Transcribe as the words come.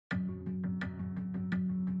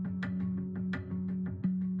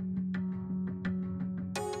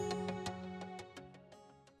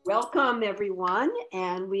Welcome, everyone,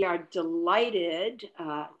 and we are delighted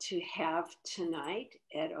to have tonight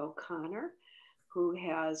Ed O'Connor, who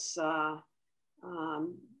has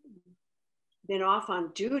been off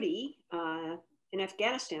on duty in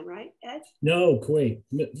Afghanistan, right, Ed? No, Kuwait,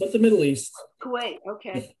 but the Middle East. Kuwait,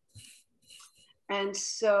 okay. And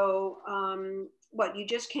so, what, you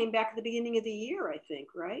just came back at the beginning of the year, I think,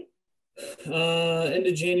 right? End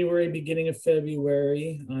of January, beginning of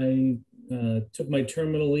February. I took my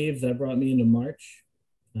terminal leave. That brought me into March,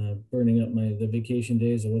 burning up the vacation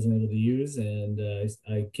days I wasn't able to use. And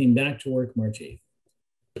I came back to work March 8th.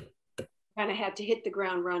 Kind of had to hit the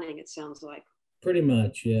ground running, it sounds like. Pretty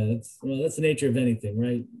much, yeah. That's the nature of anything,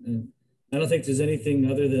 right? And I don't think there's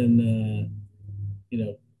anything other than,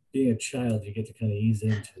 being a child, you get to kind of ease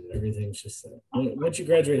into it. Everything's just, once you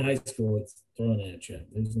graduate high school, it's thrown at you.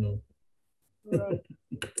 There's no... Right.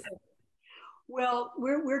 Well,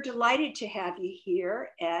 we're delighted to have you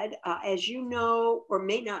here, Ed. As you know, or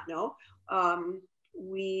may not know,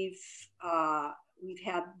 we've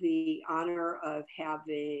had the honor of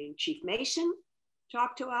having Chief Mason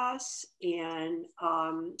talk to us, and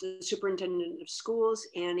the Superintendent of Schools,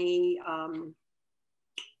 Annie,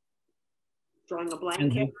 drawing a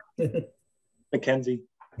blank here. Mackenzie.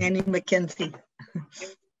 Annie McKenzie.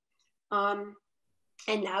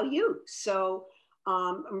 And now you. So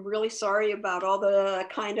I'm really sorry about all the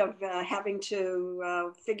kind of having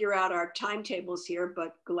to figure out our timetables here,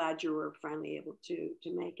 but glad you were finally able to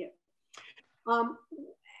make it.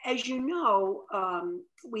 As you know,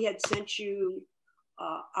 we had sent you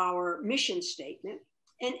our mission statement,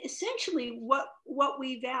 and essentially what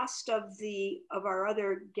we've asked of our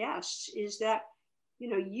other guests is that,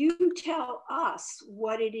 you tell us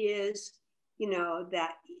what it is,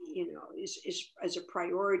 that, is as a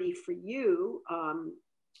priority for you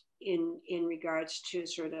in regards to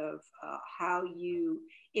sort of how you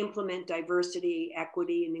implement diversity,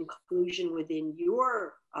 equity, and inclusion within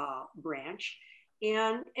your branch,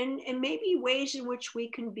 and maybe ways in which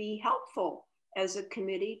we can be helpful as a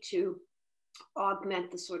committee to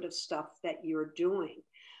augment the sort of stuff that you're doing.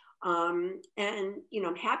 I'm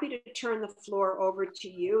happy to turn the floor over to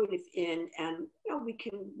you, and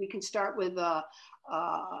we can start with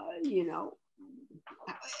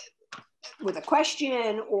with a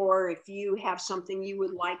question, or if you have something you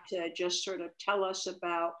would like to just sort of tell us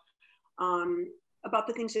about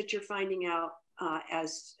the things that you're finding out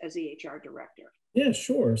as the HR director. Yeah,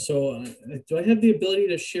 sure. So do I have the ability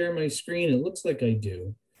to share my screen? It looks like I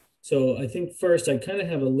do. So I think first I kind of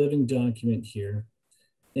have a living document here.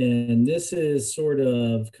 And this is sort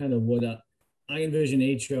of kind of what I envision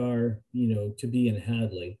HR, to be in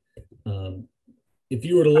Hadley. If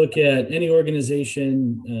you were to look at any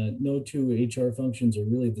organization, no two HR functions are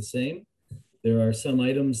really the same. There are some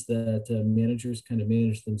items that managers kind of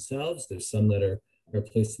manage themselves. There's some that are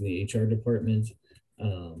placed in the HR department.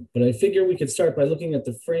 But I figure we could start by looking at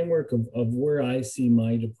the framework of where I see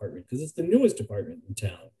my department, because it's the newest department in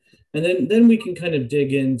town. And then we can kind of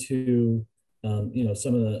dig into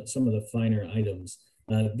some of the finer items.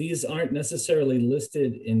 These aren't necessarily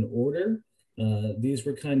listed in order. These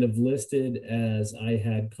were kind of listed as I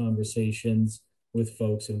had conversations with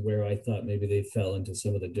folks and where I thought maybe they fell into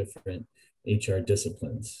some of the different HR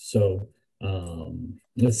disciplines. So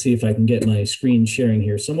let's see if I can get my screen sharing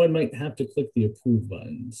here. Someone might have to click the approve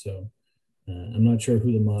button. So I'm not sure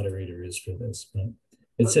who the moderator is for this, but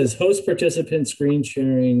it says host participant screen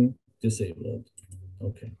sharing disabled.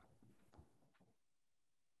 Okay.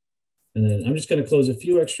 And then I'm just going to close a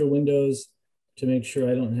few extra windows to make sure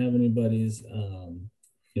I don't have anybody's,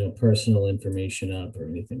 personal information up or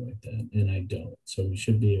anything like that. And I don't, so we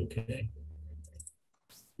should be okay.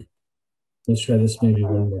 Let's try this maybe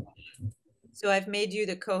one more time. So I've made you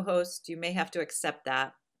the co-host. You may have to accept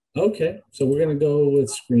that. Okay, so we're going to go with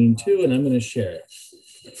screen 2, and I'm going to share it.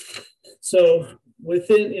 So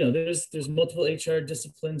within, there's multiple HR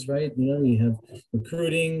disciplines, right? You have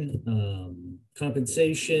recruiting,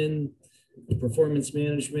 compensation, performance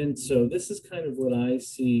management. So this is kind of what I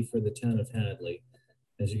see for the town of Hadley.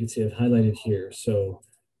 As you can see, I've highlighted here. So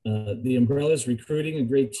the umbrella is recruiting a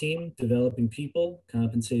great team, developing people,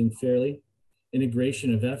 compensating fairly,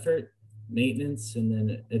 integration of effort, maintenance, and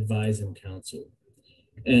then advise and counsel.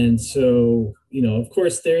 And so, of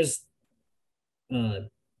course, there's an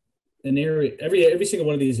area, every single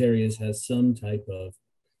one of these areas has some type of,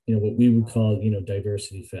 what we would call,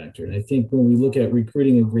 diversity factor. And I think when we look at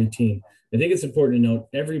recruiting a great team, I think it's important to note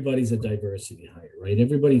everybody's a diversity hire, right?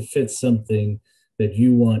 Everybody fits something that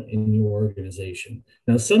you want in your organization.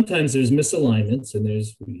 Now, sometimes there's misalignments and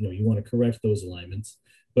there's, you want to correct those alignments,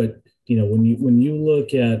 but when you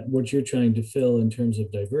look at what you're trying to fill in terms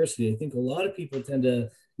of diversity, I think a lot of people tend to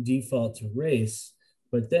default to race,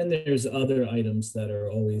 but then there's other items that are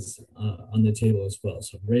always on the table as well.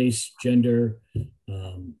 So race, gender,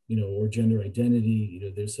 or gender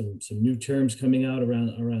identity. There's some new terms coming out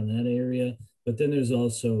around that area. But then there's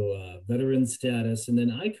also veteran status, and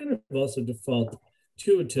then I kind of also default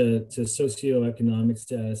to socioeconomic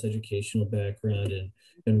status, educational background,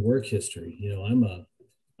 and work history.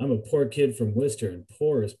 I'm a poor kid from Worcester, and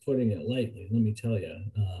poor is putting it lightly. Let me tell you,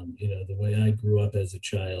 the way I grew up as a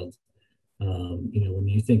child, when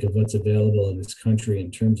you think of what's available in this country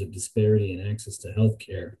in terms of disparity and access to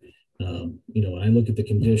healthcare, when I look at the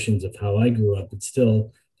conditions of how I grew up, it's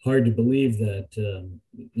still hard to believe that,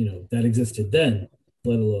 that existed then,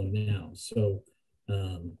 let alone now. So,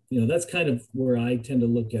 that's kind of where I tend to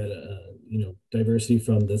look at, diversity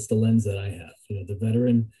from. That's the lens that I have, the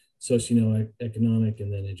veteran, socioeconomic,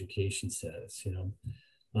 and then education status,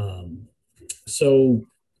 so,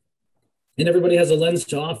 and everybody has a lens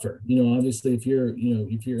to offer. Obviously, if you're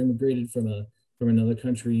immigrated from another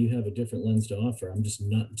country, you have a different lens to offer. I'm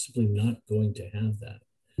simply not going to have that.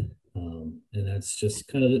 And that's just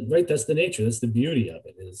kind of right. That's the nature. That's the beauty of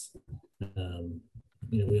it is,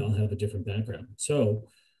 we all have a different background. So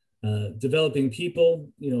developing people,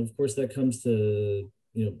 of course, that comes to,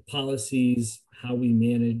 policies, how we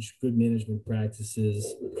manage, good management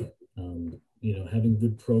practices, having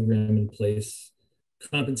good program in place,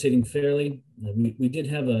 compensating fairly. We did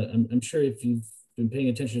have I'm sure if you've been paying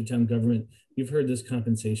attention to town government, you've heard this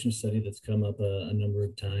compensation study that's come up a number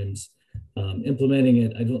of times. Implementing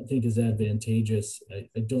it, I don't think is advantageous.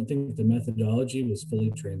 I don't think the methodology was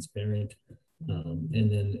fully transparent.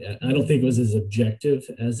 And then I don't think it was as objective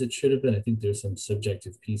as it should have been. I think there's some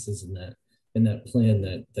subjective pieces in that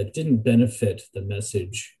plan that didn't benefit the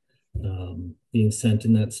message being sent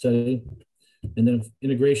in that study. And then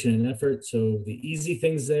integration and effort. So the easy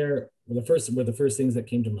things there were the first things that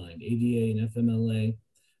came to mind: ADA and FMLA.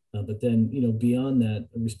 But then, beyond that,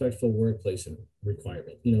 a respectful workplace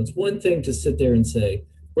requirement. It's one thing to sit there and say,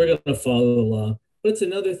 we're going to follow the law, but it's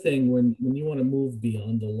another thing when you want to move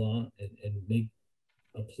beyond the law and make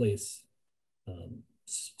a place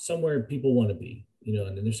somewhere people want to be,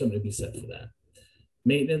 and there's something to be said for that.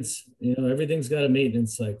 Maintenance, everything's got a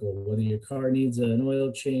maintenance cycle, whether your car needs an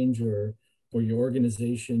oil change or your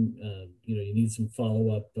organization, you need some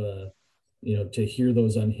follow-up, to hear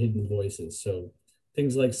those unhidden voices. So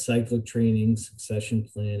things like cyclic training, succession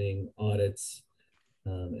planning, audits,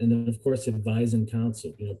 and then of course advise and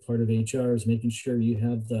counsel. Part of HR is making sure you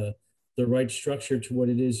have the right structure to what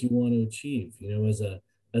it is you want to achieve.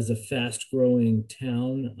 As a fast-growing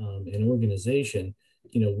town and organization,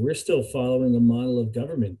 we're still following a model of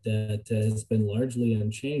government that has been largely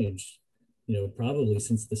unchanged, probably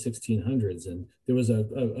since the 1600s. And there was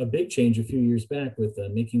a big change a few years back with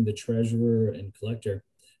making the treasurer and collector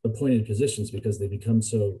appointed positions because they become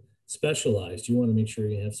so specialized. You want to make sure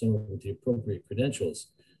you have someone with the appropriate credentials.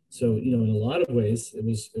 So, in a lot of ways, it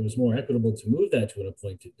was more equitable to move that to an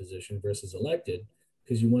appointed position versus elected,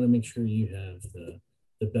 because you want to make sure you have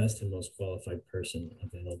the best and most qualified person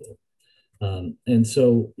available. And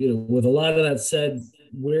so, with a lot of that said,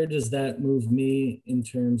 where does that move me in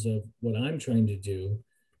terms of what I'm trying to do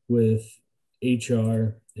with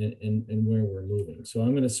HR and where we're moving? So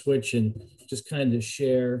I'm going to switch and just kind of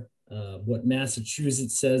share what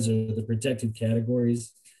Massachusetts says are the protected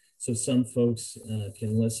categories, so some folks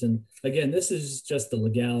can listen. Again, this is just the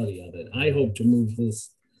legality of it. I hope to move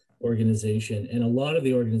this organization, and a lot of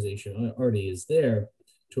the organization already is there,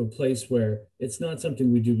 to a place where it's not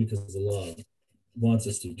something we do because the law wants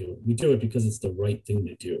us to do it. We do it because it's the right thing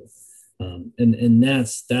to do. And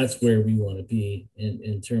that's where we want to be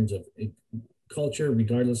in terms of culture,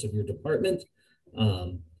 regardless of your department.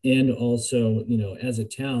 And also, as a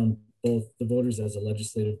town, both the voters as a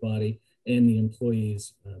legislative body and the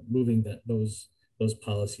employees moving those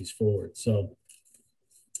policies forward. So,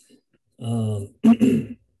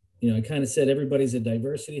 I kind of said everybody's a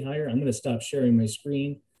diversity hire. I'm going to stop sharing my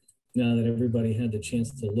screen now that everybody had the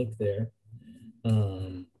chance to look there.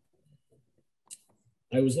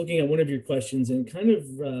 I was looking at one of your questions and kind of,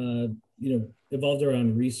 evolved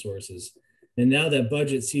around resources. And now that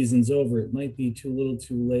budget season's over, it might be too little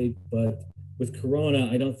too late, but with Corona,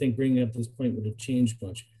 I don't think bringing up this point would have changed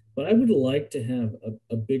much. But I would like to have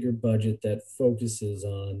a bigger budget that focuses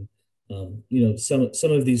on,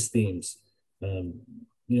 some of these themes.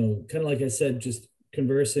 Kind of like I said, just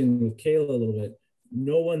conversing with Kayla a little bit,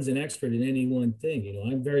 no one's an expert in any one thing.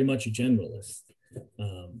 I'm very much a generalist.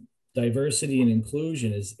 Diversity and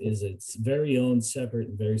inclusion is its very own separate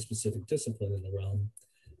and very specific discipline in the realm.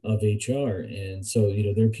 of HR. And so,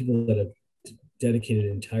 there are people that have dedicated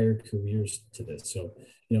entire careers to this. So,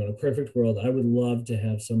 in a perfect world, I would love to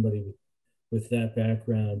have somebody with that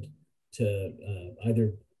background to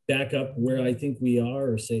either back up where I think we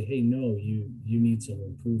are or say, hey, no, you need some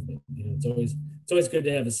improvement. It's always good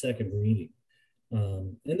to have a second reading.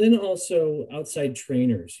 And then also outside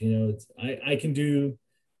trainers, I can do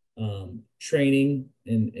training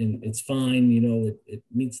and it's fine, it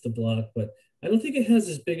meets the block, but I don't think it has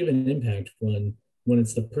as big of an impact when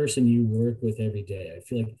it's the person you work with every day. I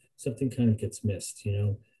feel like something kind of gets missed,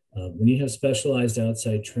 when you have specialized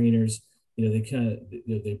outside trainers, they kind of,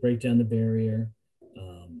 they break down the barrier.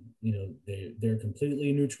 They're a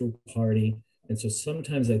completely neutral party. And so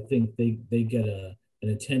sometimes I think they get an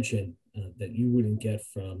attention that you wouldn't get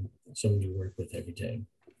from someone you work with every day.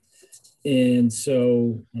 And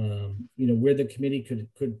so, where the committee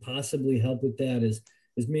could possibly help with that is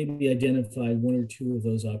maybe identify one or two of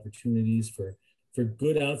those opportunities for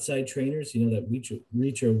good outside trainers, that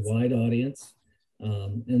reach a wide audience.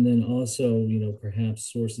 And then also,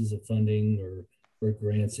 perhaps sources of funding or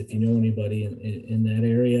grants. If you know anybody in that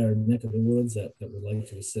area or neck of the woods that would like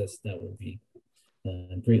to assist, that would be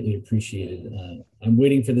greatly appreciated. I'm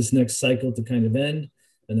waiting for this next cycle to kind of end,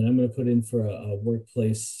 and then I'm going to put in for a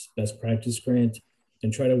workplace best practice grant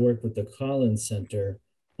and try to work with the Collins Center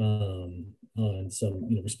on some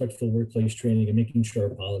respectful workplace training and making sure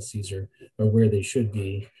our policies are where they should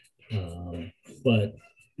be. But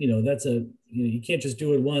that's you can't just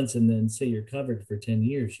do it once and then say you're covered for 10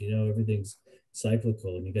 years. Everything's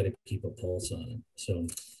cyclical and you got to keep a pulse on it.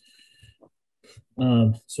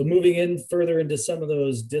 So moving in further into some of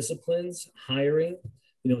those disciplines, hiring,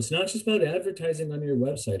 it's not just about advertising on your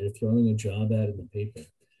website or throwing a job ad in the paper.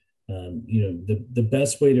 The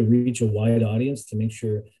best way to reach a wide audience to make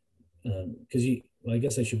sure, because I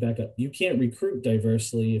guess I should back up. You can't recruit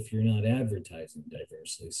diversely if you're not advertising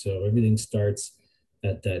diversely. So everything starts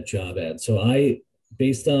at that job ad. So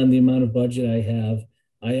based on the amount of budget I have,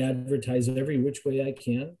 I advertise every which way I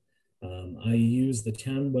can. I use the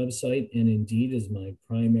town website and Indeed as my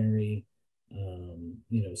primary,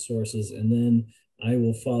 sources. And then I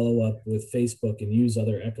will follow up with Facebook and use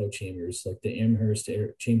other echo chambers like the Amherst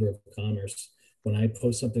Chamber of Commerce. When I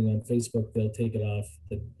post something on Facebook, they'll take it off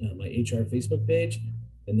my HR Facebook page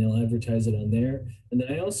and they'll advertise it on there. And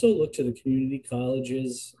then I also look to the community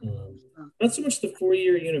colleges, not so much the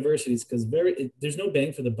four-year universities, because there's no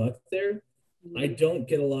bang for the buck there. I don't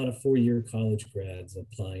get a lot of four-year college grads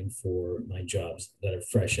applying for my jobs that are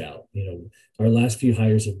fresh out. Our last few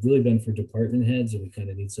hires have really been for department heads, and we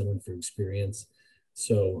kind of need someone for experience.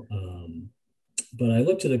 So, but I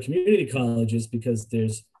look to the community colleges because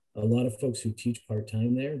there's a lot of folks who teach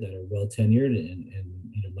part-time there that are well tenured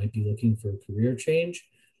and might be looking for a career change,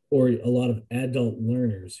 or a lot of adult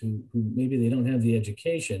learners who maybe they don't have the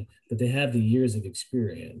education, but they have the years of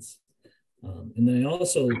experience. And then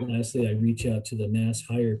lastly, I reach out to the Mass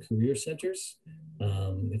Hire Career Centers.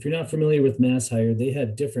 If you're not familiar with Mass Hire, they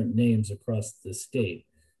have different names across the state.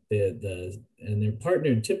 And they're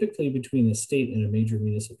partnered typically between the state and a major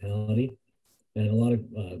municipality. And a lot of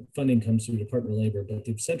funding comes through Department of Labor, but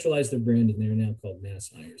they've centralized their brand and they're now called Mass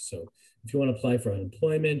Hire. So if you want to apply for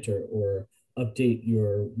unemployment or update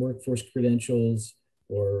your workforce credentials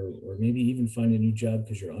or maybe even find a new job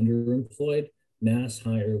because you're underemployed, Mass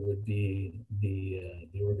Hire would be the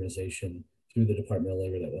organization through the Department of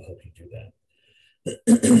Labor that will help you do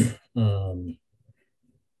that.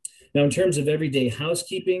 Now, in terms of everyday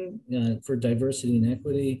housekeeping for diversity and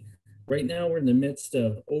equity, right now we're in the midst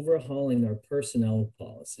of overhauling our personnel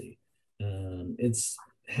policy. It's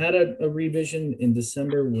had a revision in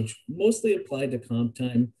December, which mostly applied to comp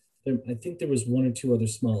time. I think there was one or two other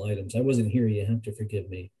small items. I wasn't here, you have to forgive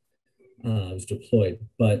me. I was deployed,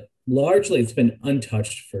 but largely it's been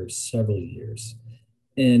untouched for several years.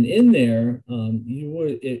 And in there, you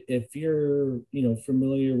would, if you're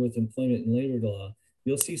familiar with employment and labor law,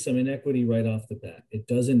 you'll see some inequity right off the bat. It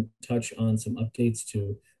doesn't touch on some updates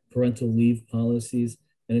to parental leave policies,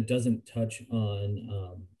 and it doesn't touch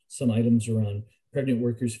on some items around pregnant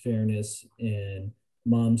workers' fairness and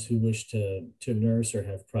moms who wish to nurse or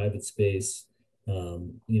have private space,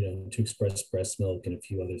 to express breast milk and a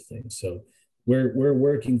few other things. So we're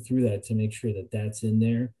working through that to make sure that that's in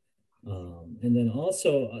there. And then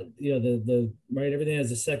also, right, everything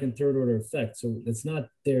has a second, third order effect. So it's not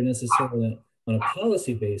there necessarily on a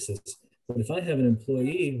policy basis, but if I have an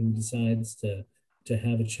employee who decides to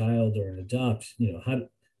have a child or an adopt,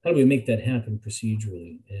 how do we make that happen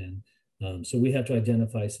procedurally? And so we have to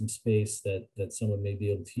identify some space that someone may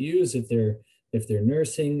be able to use if they're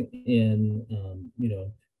nursing and,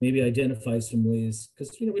 maybe identify some ways,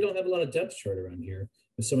 because we don't have a lot of depth chart around here.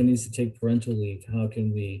 If someone needs to take parental leave, how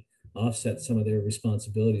can we offset some of their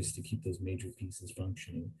responsibilities to keep those major pieces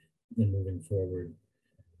functioning and moving forward?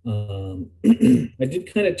 I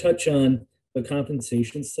did kind of touch on the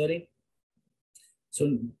compensation study.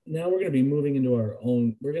 So now we're going to be moving into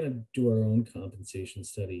we're going to do our own compensation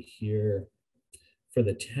study here for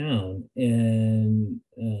the town. And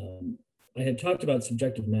I had talked about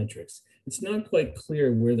subjective metrics. It's not quite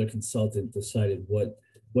clear where the consultant decided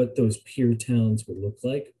what those peer towns would look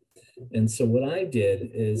like. And so what I did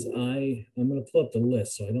is I'm going to pull up the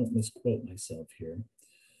list so I don't misquote myself here.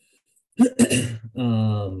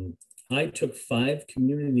 I took 5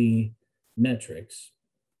 community metrics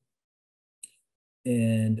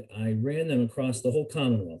and I ran them across the whole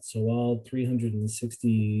Commonwealth, so all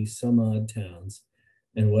 360 some odd towns.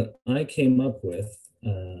 And what I came up with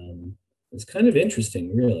is kind of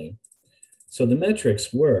interesting, really. So the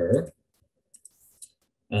metrics were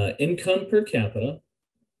income per capita,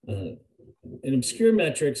 an obscure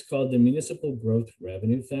metrics called the municipal growth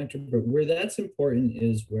revenue factor, but where that's important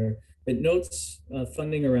is where it notes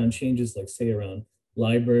funding around changes like, say, around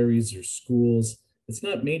libraries or schools. It's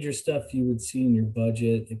not major stuff you would see in your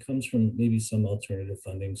budget. It comes from maybe some alternative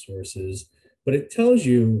funding sources, but it tells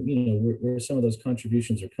you, where some of those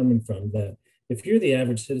contributions are coming from, that if you're the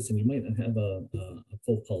average citizen, you might not have a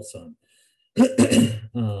full pulse on.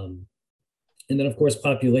 And then, of course,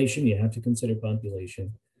 population, you have to consider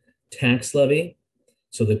population. Tax levy,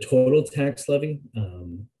 so the total tax levy,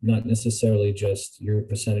 not necessarily just your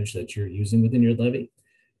percentage that you're using within your levy.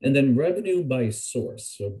 And then revenue by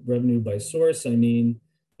source. So revenue by source, I mean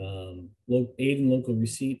aid and local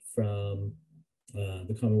receipt from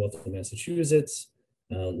the Commonwealth of Massachusetts,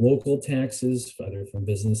 local taxes, either from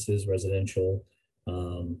businesses, residential,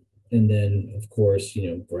 and then, of course,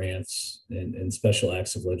 grants and special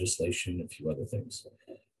acts of legislation, a few other things.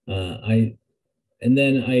 And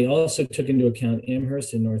then I also took into account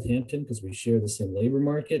Amherst and Northampton because we share the same labor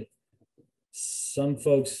market. Some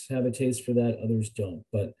folks have a taste for that, others don't.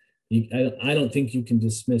 But I don't think you can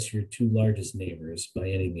dismiss your 2 largest neighbors by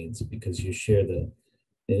any means because you share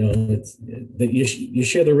you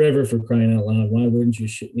share the river, for crying out loud. Why wouldn't you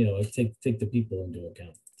take the people into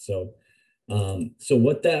account? So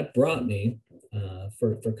what that brought me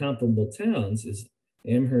for comparable towns is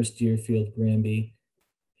Amherst, Deerfield, Granby,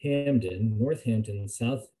 Hamden, Northampton,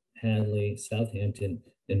 South Hadley, Southampton,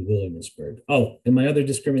 and Williamsburg. Oh, and my other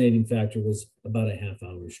discriminating factor was about a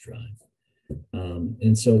half-hour's drive.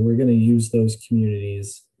 And so we're going to use those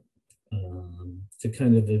communities to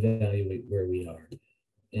kind of evaluate where we are.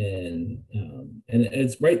 And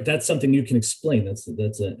it's right. That's something you can explain. That's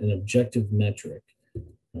an objective metric.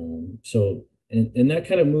 So that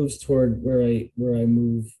kind of moves toward where I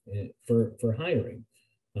move for hiring.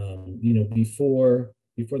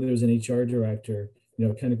 Before there was an HR director,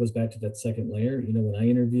 it kind of goes back to that second layer. When I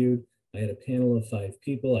interviewed, I had a panel of 5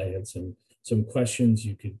 people. I had some questions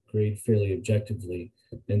you could grade fairly objectively.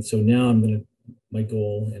 And so now my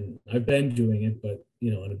goal, and I've been doing it, but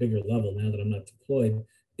on a bigger level now that I'm not deployed,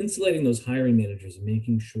 insulating those hiring managers and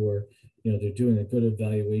making sure they're doing a good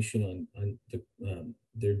evaluation on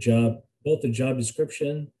their job, both the job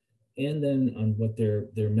description and then on what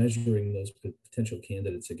they're measuring those potential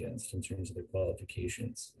candidates against in terms of their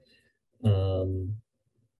qualifications.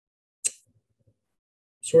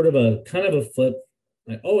 Sort of a kind of a flip.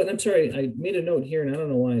 And I'm sorry, I made a note here and I don't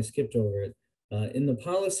know why I skipped over it. In the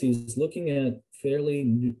policies, looking at fairly,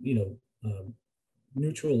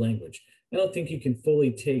 neutral language. I don't think you can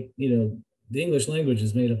fully take, the English language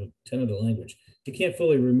is made up of 10 other language. You can't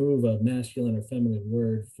fully remove a masculine or feminine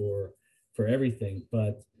word for everything,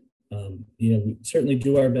 but we certainly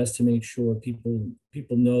do our best to make sure people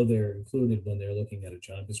know they're included when they're looking at a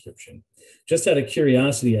job description. Just out of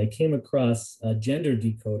curiosity, I came across a gender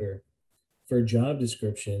decoder for job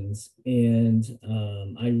descriptions, and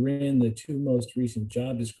I ran the 2 most recent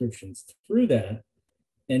job descriptions through that.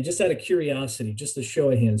 And just out of curiosity, just a show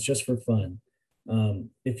of hands, just for fun,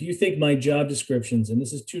 if you think my job descriptions, and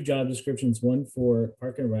this is 2 job descriptions, one for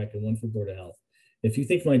Park and Rec and one for Board of Health, if you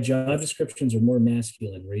think my job descriptions are more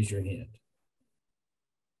masculine, raise your hand.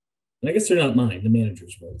 And I guess they're not mine, the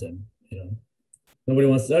managers wrote them, Nobody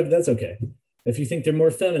wants to, that's okay. If you think they're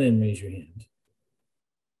more feminine, raise your hand.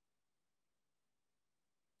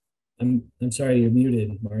 I'm sorry, you're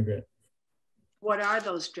muted, Margaret. What are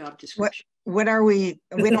those job descriptions? What are we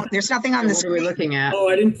don't, there's nothing on the screen. What are we looking at? Oh,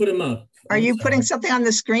 I didn't put them up. Are you putting something on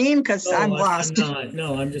the screen? Because I'm lost. I'm not.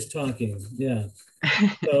 No, I'm just talking. Yeah.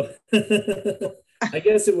 So I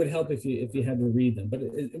guess it would help if you had to read them, but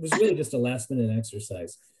it was really just a last minute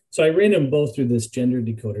exercise. So I ran them both through this gender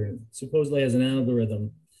decoder. It supposedly has an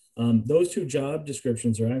algorithm. Those two job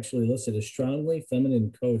descriptions are actually listed as strongly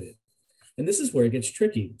feminine coded. And this is where it gets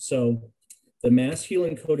tricky. So the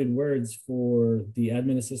masculine coded words for the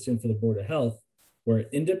admin assistant for the Board of Health were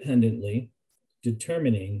independently,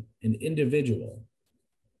 determining, and individual.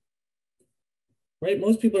 Right?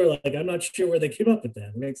 Most people are like, I'm not sure where they came up with that.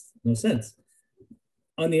 It makes no sense.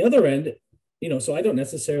 On the other end, so I don't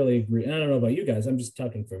necessarily agree. I don't know about you guys. I'm just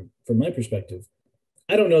talking from my perspective.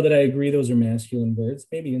 I don't know that I agree those are masculine words.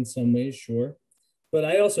 Maybe in some ways, sure. But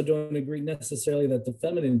I also don't agree necessarily that the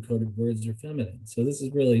feminine coded words are feminine. So this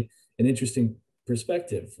is really an interesting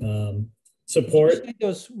perspective. Support.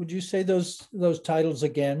 Would you say those titles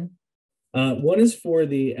again? One is for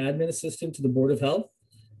the admin assistant to the Board of Health,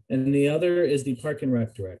 and the other is the Park and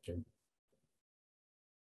Rec director.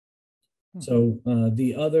 So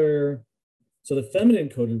the feminine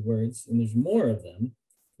coded words, and there's more of them,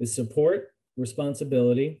 is support,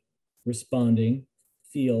 responsibility, responding,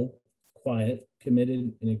 feel, quiet,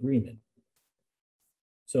 committed, and agreement.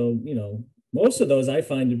 So, most of those I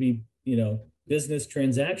find to be, business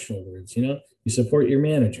transactional words. You support your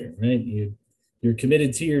manager, right? You're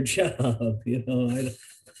committed to your job,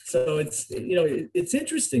 so it's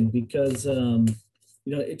interesting because,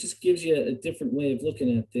 it just gives you a different way of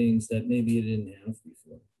looking at things that maybe you didn't have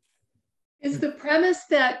before. Is the premise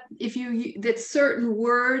that that certain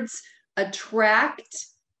words attract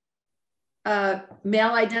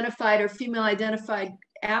male identified or female identified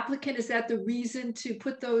applicant? Is that the reason to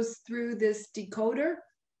put those through this decoder?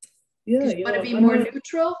 Yeah, you want to be more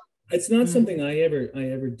neutral? It's not something I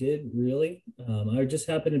ever did really. I just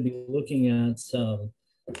happened to be looking at some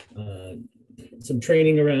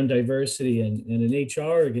training around diversity, and an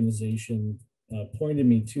HR organization pointed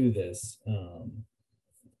me to this.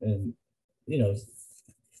 And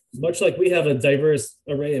much like we have a diverse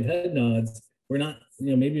array of head nods, we're not,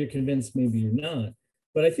 maybe you're convinced, maybe you're not.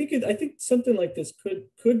 But I think something like this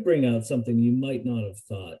could bring out something you might not have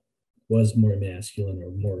thought was more masculine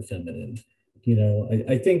or more feminine.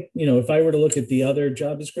 I think, if I were to look at the other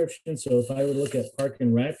job description, so if I were to look at Park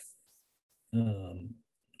and Rec,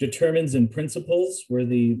 determines and principles were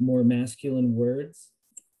the more masculine words.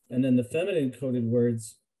 And then the feminine coded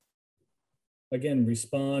words, again,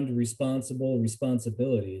 respond, responsible,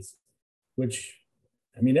 responsibilities, which,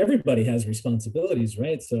 everybody has responsibilities,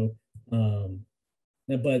 right? So,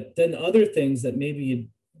 but then other things that maybe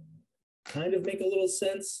kind of make a little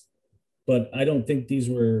sense, but I don't think these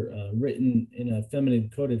were written in a feminine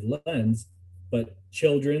coded lens, but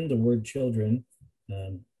children, the word children,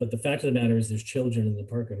 but the fact of the matter is there's children in the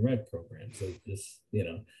Park and Rec program. So just,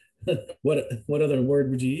 what other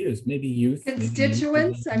word would you use? Maybe youth.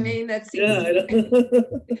 Constituents. Maybe youth. That seems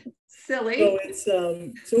silly.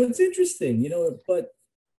 So it's interesting, but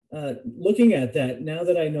looking at that, now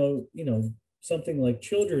that I know, something like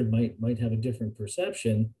children might have a different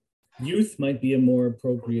perception, youth might be a more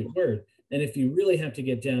appropriate word. And if you really have to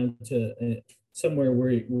get down to somewhere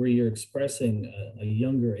where you're expressing a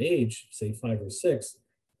younger age, say 5 or 6,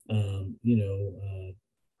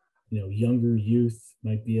 younger youth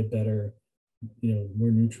might be a better,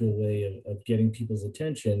 more neutral way of getting people's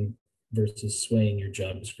attention versus swaying your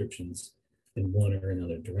job descriptions in one or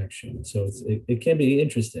another direction. So it can be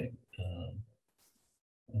interesting.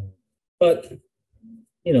 But,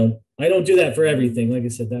 I don't do that for everything. Like I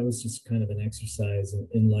said, that was just kind of an exercise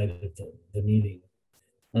in light of the meeting.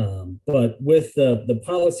 But with the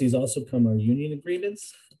policies also come our union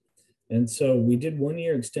agreements. And so we did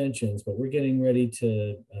 1-year extensions, but we're getting ready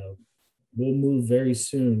to, we'll move very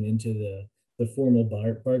soon into the formal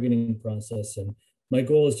bargaining process. And my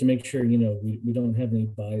goal is to make sure, we don't have any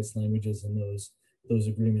biased languages in those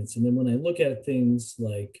agreements. And then when I look at things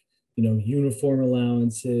like, uniform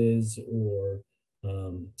allowances or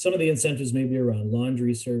some of the incentives maybe around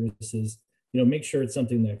laundry services, make sure it's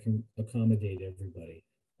something that can accommodate everybody.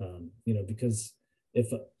 Because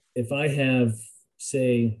if I have,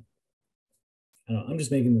 say, I'm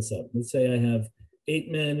just making this up. Let's say I have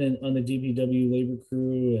 8 men on the DPW labor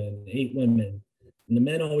crew and 8 women. And the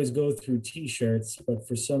men always go through t-shirts, but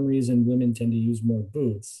for some reason, women tend to use more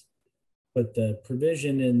boots. But the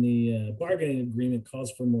provision in the bargaining agreement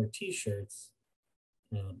calls for more t-shirts.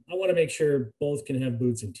 I want to make sure both can have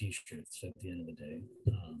boots and t-shirts at the end of the day.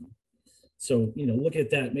 So, look at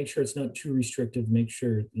that, make sure it's not too restrictive, make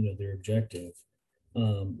sure, they're objective.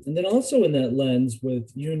 And then also in that lens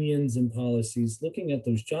with unions and policies, looking at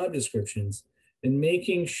those job descriptions and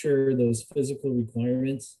making sure those physical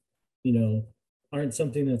requirements, aren't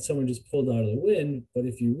something that someone just pulled out of the wind, but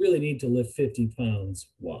if you really need to lift 50 pounds,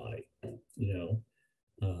 why?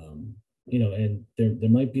 and there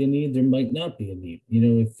might be a need, there might not be a need.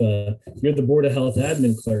 If you're the Board of Health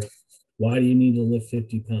admin clerk, why do you need to lift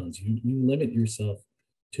 50 pounds? You limit yourself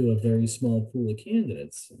to a very small pool of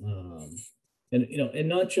candidates. And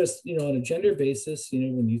not just, on a gender basis,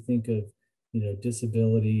 when you think of,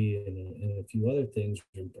 disability and a few other things,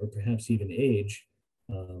 or perhaps even age,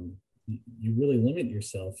 you really limit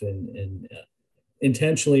yourself and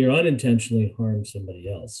intentionally or unintentionally harm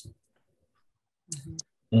somebody else.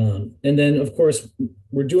 And then, of course,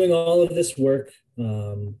 we're doing all of this work.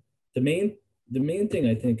 The main thing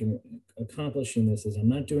I think in accomplishing this is I'm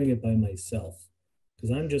not doing it by myself,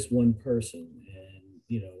 because I'm just one person,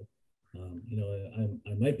 and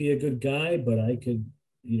I might be a good guy, but I could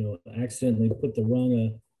accidentally put the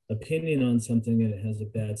wrong opinion on something, and it has a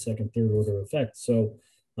bad second, third order effect. So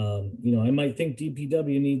I might think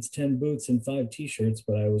DPW needs 10 boots and 5 t-shirts,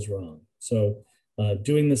 but I was wrong. So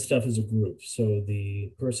doing this stuff as a group. So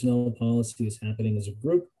the personnel policy is happening as a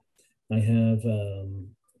group. I have,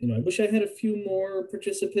 I wish I had a few more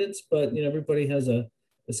participants, but everybody has a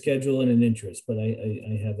schedule and an interest. But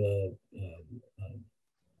I have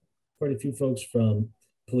quite a few folks from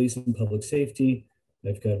police and public safety.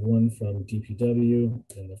 I've got one from DPW,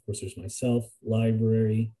 and of course there's myself,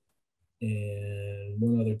 library, and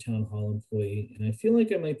one other town hall employee. And I feel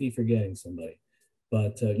like I might be forgetting somebody.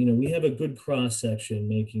 But, we have a good cross section,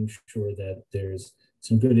 making sure that there's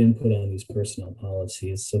some good input on these personnel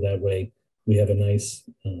policies. So that way we have a nice,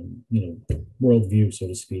 worldview, so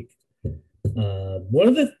to speak. One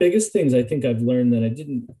of the biggest things I think I've learned that I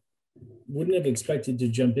wouldn't have expected to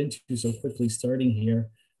jump into so quickly starting here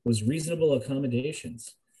was reasonable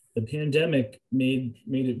accommodations. The pandemic made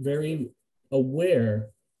it very aware,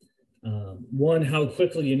 one, how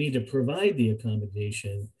quickly you need to provide the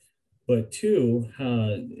accommodation, but two,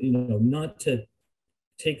 not to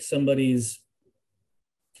take somebody's,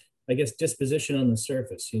 I guess, disposition on the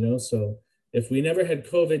surface, So if we never had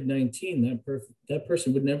COVID-19, that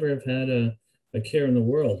person would never have had a care in the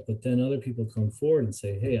world. But then other people come forward and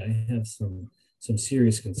say, hey, I have some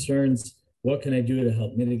serious concerns. What can I do to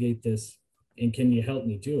help mitigate this? And can you help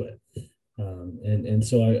me do it? And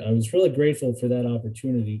so I was really grateful for that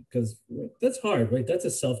opportunity, because that's hard, right? That's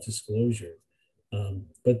a self-disclosure.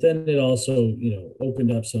 But then it also,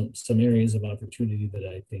 opened up some areas of opportunity that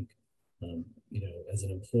I think, as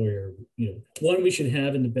an employer, one, we should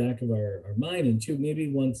have in the back of our mind, and two, maybe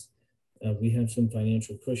once we have some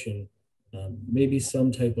financial cushion, maybe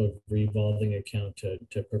some type of revolving account to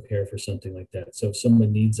prepare for something like that. So if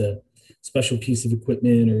someone needs a special piece of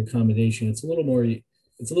equipment or accommodation, it's a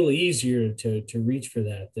little easier to reach for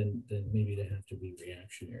that than maybe to have to be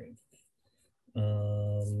reactionary.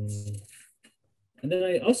 And then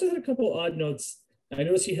I also had a couple odd notes. I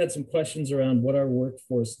noticed you had some questions around what our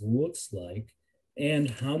workforce looks like and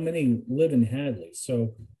how many live in Hadley.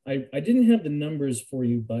 So I didn't have the numbers for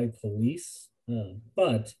you by police,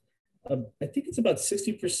 but I think it's about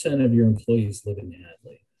 60% of your employees live in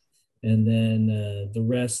Hadley. And then the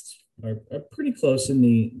rest are pretty close in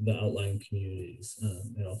the outlying communities.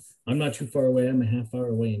 I'm not too far away. I'm a half hour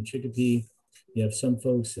away in Chicopee. You have some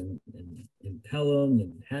folks in Pelham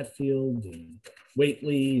and Hatfield and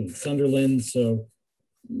Whately and Sunderland. So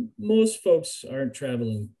most folks aren't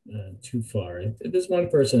traveling too far. There's one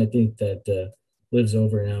person I think that lives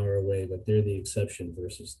over an hour away, but they're the exception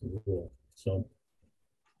versus the rule. So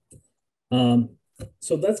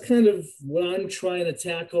that's kind of what I'm trying to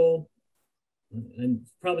tackle. And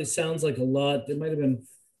probably sounds like a lot. There might have been,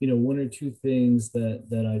 one or two things that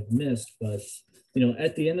I've missed, but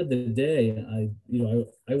at the end of the day, I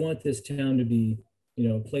want this town to be,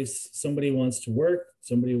 a place somebody wants to work,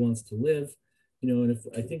 somebody wants to live, and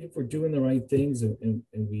I think if we're doing the right things and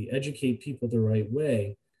we educate people the right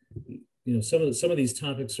way, some of these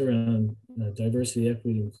topics around diversity,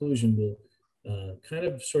 equity, inclusion will kind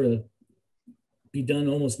of sort of be done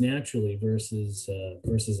almost naturally versus a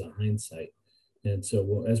hindsight. And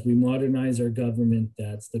so as we modernize our government,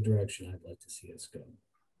 that's the direction I'd like to see us go.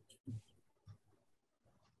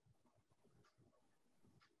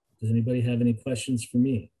 Does anybody have any questions for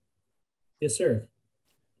me? Yes, sir.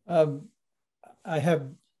 I have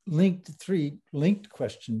three linked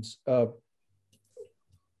questions. They're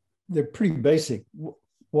pretty basic.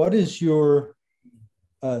 What is your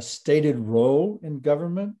stated role in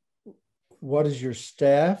government? What is your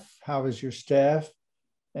staff? How is your staff?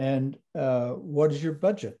 And what is your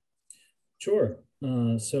budget? Sure.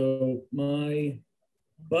 So my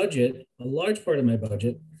budget, a large part of my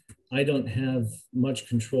budget, I don't have much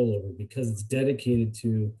control over because it's dedicated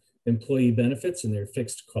to employee benefits and their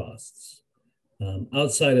fixed costs.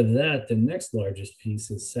 Outside of that, the next largest piece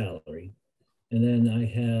is salary. And then I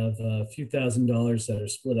have a few $1,000s that are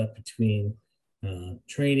split up between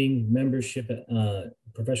training, membership,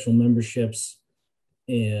 professional memberships,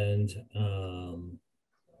 and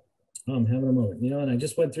I'm having a moment, and I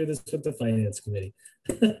just went through this with the finance committee.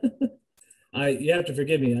 You have to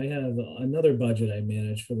forgive me. I have another budget I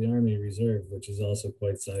manage for the Army Reserve, which is also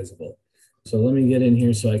quite sizable. So let me get in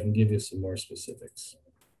here so I can give you some more specifics.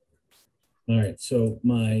 All right, so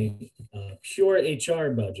my pure HR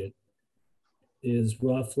budget is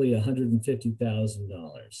roughly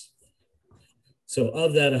 $150,000. So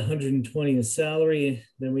of that, 120 is salary.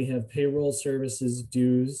 Then we have payroll services,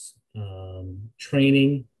 dues,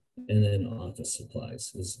 training, and then office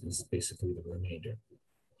supplies is basically the remainder.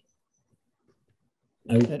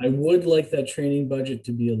 I would like that training budget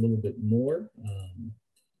to be a little bit more.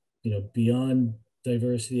 Beyond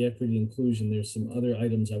diversity, equity, inclusion, there's some other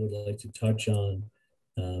items I would like to touch on,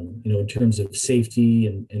 in terms of safety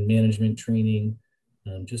and management training,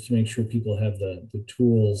 just to make sure people have the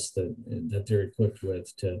tools that they're equipped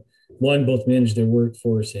with to, one, both manage their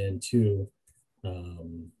workforce, and two,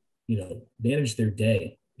 manage their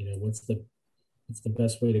day. What's the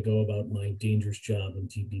best way to go about my dangerous job in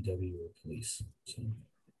TPW or police? So,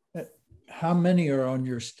 how many are on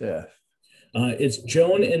your staff? It's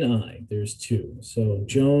Joan and I. There's two. So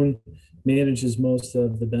Joan manages most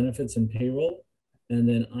of the benefits and payroll, and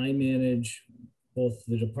then I manage both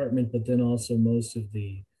the department, but then also most of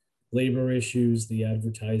the labor issues, the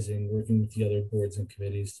advertising, working with the other boards and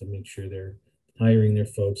committees to make sure they're hiring their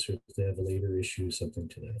folks, or if they have a labor issue, something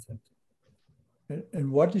to that effect.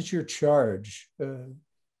 And what is your charge?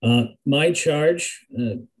 My charge,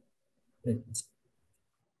 it's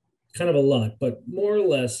kind of a lot, but more or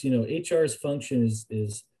less, HR's function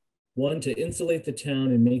is one, to insulate the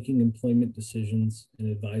town in making employment decisions and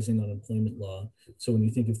advising on employment law. So when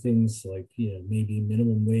you think of things like, maybe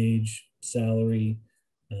minimum wage, salary,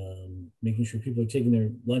 making sure people are taking their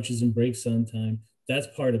lunches and breaks on time, that's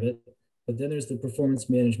part of it. But then there's the performance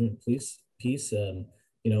management piece,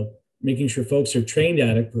 making sure folks are trained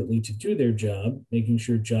adequately to do their job, making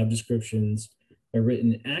sure job descriptions are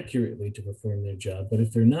written accurately to perform their job. But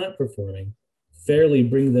if they're not performing, fairly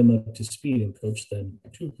bring them up to speed and coach them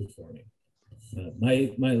to performing.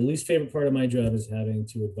 My least favorite part of my job is having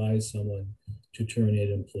to advise someone to terminate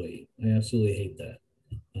an employee. I absolutely hate that,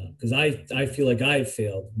 because I feel like I've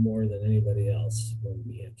failed more than anybody else when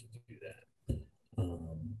we have to do that.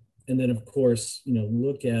 And then, of course,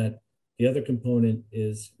 look at the other component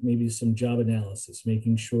is maybe some job analysis,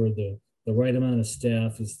 making sure the right amount of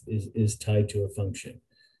staff is tied to a function.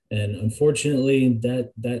 And unfortunately,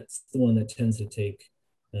 that's the one that tends to take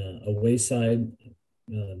a wayside.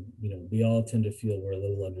 We all tend to feel we're a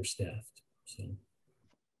little understaffed.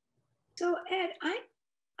 So Ed,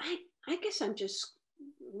 I guess I'm just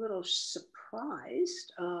a little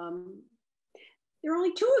surprised. There are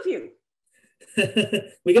only two of you.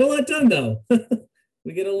 We get a lot done, though.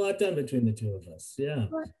 We get a lot done between the two of us. Yeah.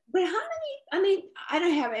 But how many? I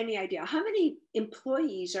don't have any idea. How many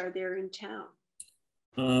employees are there in town?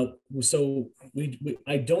 So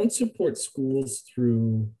I don't support schools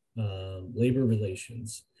through labor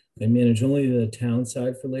relations. I manage only the town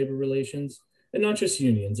side for labor relations, and not just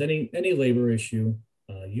unions. Any labor issue,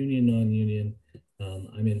 union, non-union,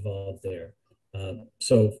 I'm involved there.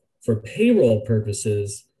 So for payroll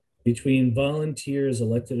purposes, between volunteers,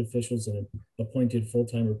 elected officials, and appointed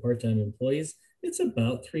full-time or part-time employees, it's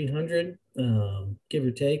about 300, give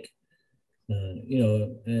or take.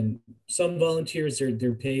 And some volunteers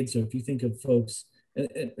they're paid. So if you think of folks,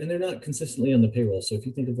 and they're not consistently on the payroll. So if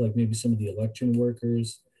you think of like maybe some of the election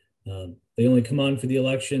workers, they only come on for the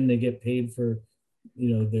election. They get paid for,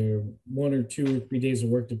 their 1 or 2 or 3 days of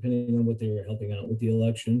work, depending on what they were helping out with the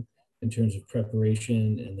election in terms of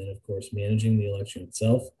preparation, and then of course managing the election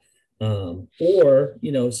itself. Or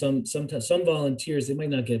some volunteers, they might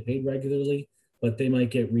not get paid regularly, but they might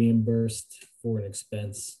get reimbursed for an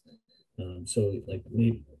expense. So like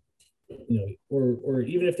maybe, or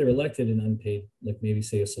even if they're elected and unpaid, like maybe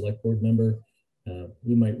say a select board member,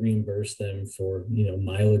 we might reimburse them for,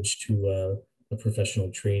 mileage to a professional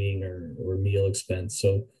training or meal expense.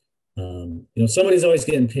 So, somebody's always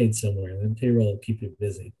getting paid somewhere, and payroll will keep you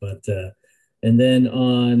busy. But, and then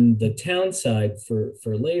on the town side for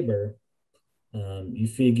labor, you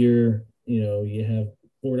figure, you have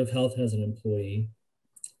Board of Health has an employee,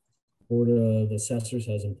 Board of Assessors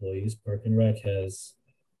has employees, Park and Rec has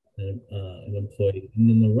an employee, and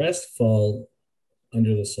then the rest fall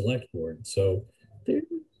under the select board. So there's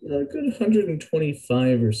a good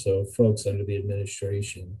 125 or so folks under the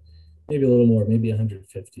administration, maybe a little more, maybe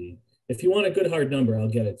 150. If you want a good hard number, I'll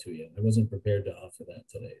get it to you. I wasn't prepared to offer that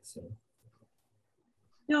today. So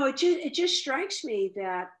No, it just strikes me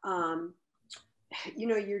that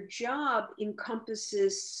your job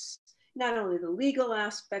encompasses not only the legal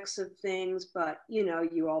aspects of things, but you're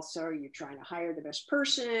trying to hire the best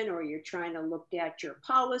person, or you're trying to look at your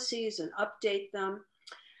policies and update them,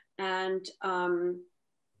 and I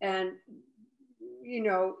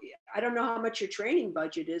don't know how much your training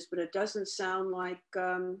budget is, but it doesn't sound like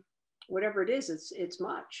whatever it is, it's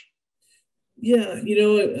much. Yeah,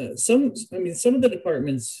 some of the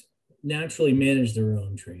departments naturally manage their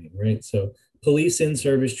own training, right? So police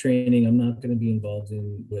in-service training, I'm not going to be involved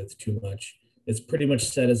with too much. It's pretty much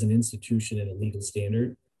set as an institution and a legal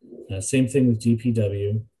standard. Same thing with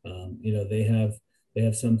DPW. They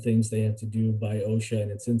have some things they have to do by OSHA,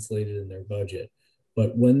 and it's insulated in their budget.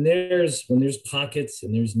 But when there's pockets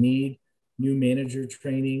and there's new manager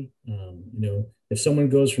training, if someone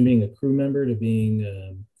goes from being a crew member to being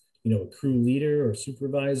a crew leader or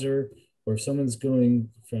supervisor, or if someone's going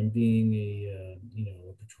from being a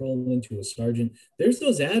patrolman to a sergeant, there's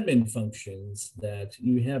those admin functions that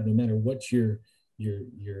you have no matter what your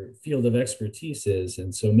field of expertise is.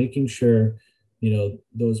 And so making sure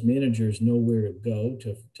those managers know where to go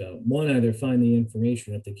to one, either find the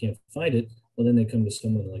information. If they can't find it, well, then they come to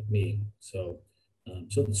someone like me. So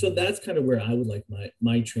that's kind of where I would like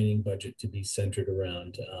my training budget to be centered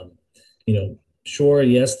around. Sure,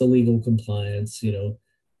 yes, the legal compliance,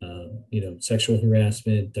 sexual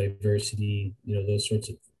harassment, diversity, those sorts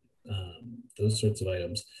of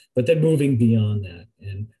items. But then moving beyond that,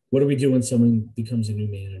 and what do we do when someone becomes a new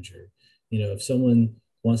manager? If someone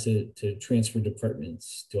wants to transfer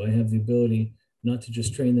departments, do I have the ability not to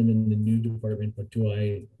just train them in the new department, but do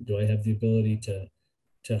I have the ability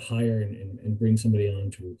to hire and bring somebody on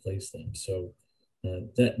to replace them? So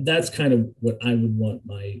that's kind of what I would want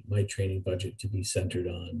my training budget to be centered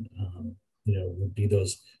on. Would be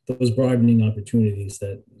those broadening opportunities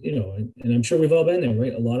that, and I'm sure we've all been there,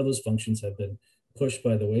 right? A lot of those functions have been pushed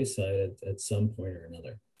by the wayside at some point or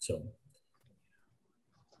another. So.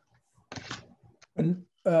 And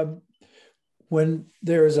when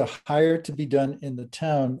there is a hire to be done in the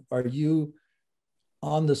town, are you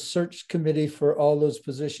on the search committee for all those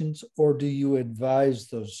positions, or do you advise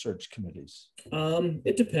those search committees?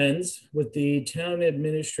 It depends. With the town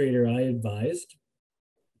administrator, I advised.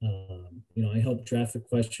 I helped draft the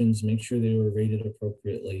questions, make sure they were rated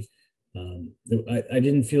appropriately. I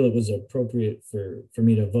didn't feel it was appropriate for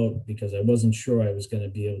me to vote because I wasn't sure I was going to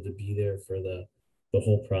be able to be there for the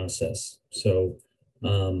whole process. So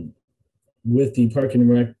with the Park and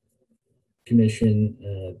Rec Commission,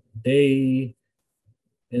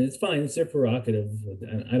 and it's fine, it's their prerogative.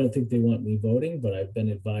 I don't think they want me voting, but I've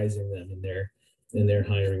been advising them in their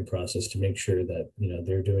hiring process to make sure that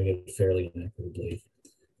they're doing it fairly and equitably.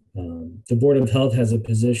 The Board of Health has a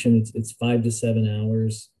position. It's 5 to 7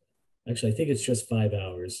 hours. Actually, I think it's just 5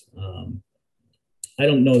 hours. I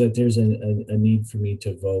don't know that there's a need for me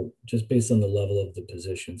to vote just based on the level of the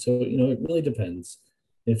position. So it really depends.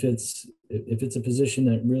 If it's a position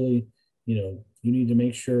that really you need to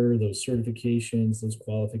make sure those certifications, those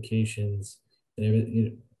qualifications, and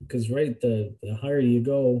everything, because right, the higher you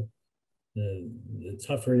go, the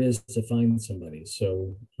tougher it is to find somebody.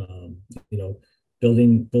 So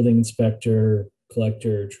building inspector,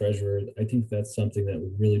 collector, treasurer, I think that's something that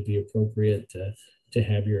would really be appropriate to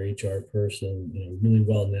have your HR person really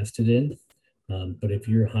well nested in. But if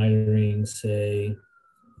you're hiring, say,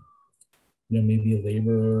 maybe a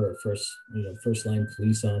laborer or first line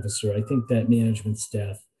police officer, I think that management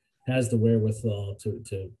staff has the wherewithal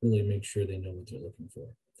to really make sure they know what they're looking for.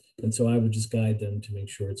 And so I would just guide them to make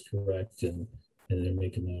sure it's correct and they're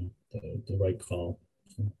making the right call.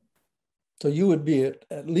 So you would be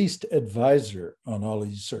at least advisor on all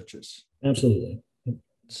these searches. Absolutely.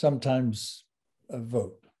 Sometimes a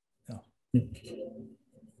vote. Yeah.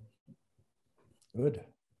 Good.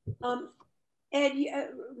 Ed,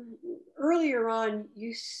 earlier on,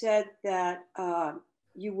 you said that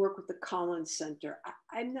you work with the Collins Center.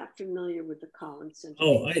 I'm not familiar with the Collins Center.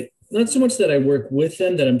 Oh, not so much that I work with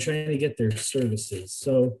them, that I'm trying to get their services.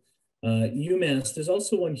 So UMass, there's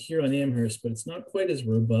also one here on Amherst, but it's not quite as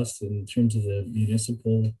robust in terms of the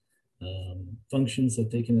municipal functions that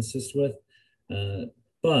they can assist with.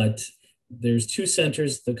 But there's two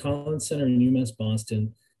centers, the Collins Center in UMass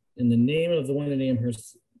Boston, and the name of the one in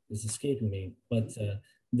Amherst is escaping me, but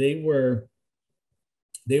they were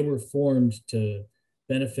formed to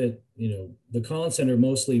benefit, the Collins Center,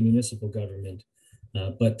 mostly municipal government,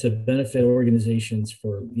 but to benefit organizations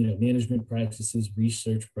for, management practices,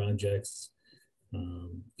 research projects,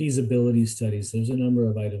 feasibility studies. There's a number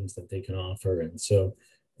of items that they can offer. And so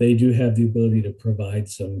they do have the ability to provide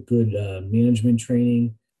some good management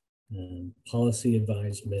training policy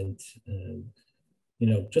advisement, you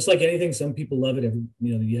know, just like anything, some people love it.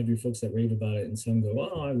 You know, you have your folks that rave about it, and some go,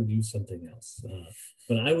 "Oh, I would use something else."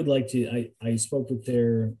 But I would like to. I spoke with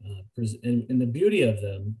their, and the beauty of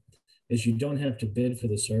them is you don't have to bid for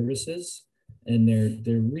the services, and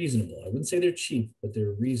they're reasonable. I wouldn't say they're cheap, but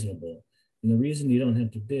they're reasonable. And the reason you don't have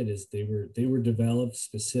to bid is they were developed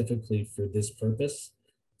specifically for this purpose,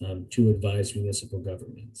 to advise municipal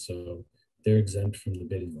government. So they're exempt from the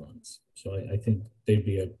bidding laws. So I think they'd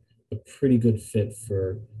be a pretty good fit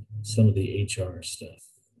for some of the HR stuff.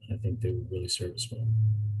 I think they would really serve us well.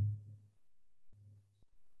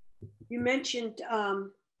 You mentioned,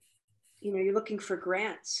 you know, you're looking for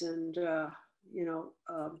grants and, you know,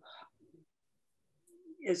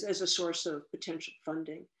 as a source of potential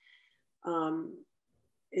funding.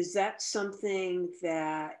 Is that something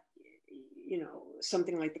that, you know,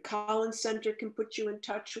 something like the Collins Center can put you in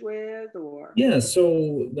touch with, or? Yeah,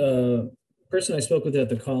 so the person I spoke with at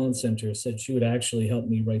the Collins Center said she would actually help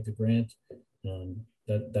me write the grant.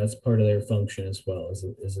 That's part of their function as well,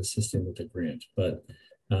 as assisting with the grant. But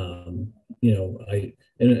you know,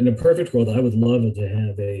 in a perfect world, I would love to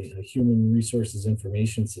have a human resources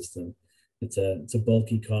information system. It's a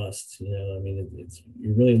bulky cost. You know, I mean,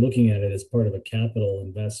 you're really looking at it as part of a capital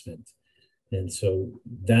investment, and so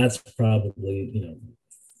that's probably, you know,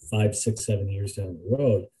 5, 6, 7 years down the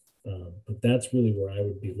road. But that's really where I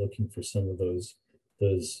would be looking for some of those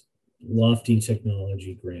lofty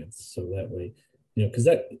technology grants. So that way, you know, because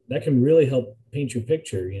that can really help paint your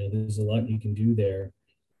picture. You know, there's a lot you can do there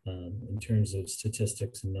in terms of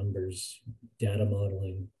statistics and numbers, data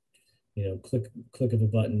modeling. You know, click of a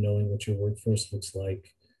button, knowing what your workforce looks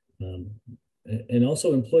like, and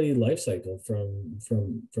also employee life cycle from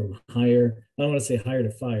hire. I don't want to say hire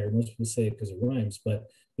to fire. Most people say it because it rhymes, but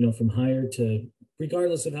you know, from hire to,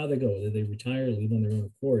 regardless of how they go, whether they retire, leave on their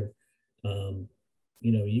own accord,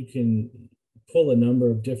 you know, you can pull a number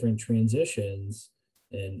of different transitions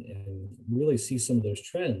and really see some of those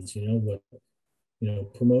trends. You know, what, you know,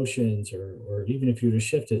 promotions, or even if you were to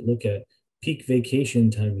shift it, look at peak vacation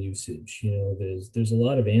time usage. You know, there's a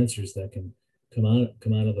lot of answers that can come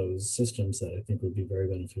out of those systems that I think would be very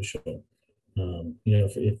beneficial. You know,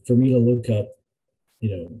 for me to look up, you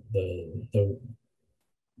know, the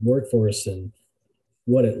workforce and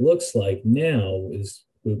what it looks like now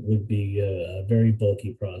would be a very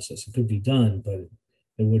bulky process. It could be done, but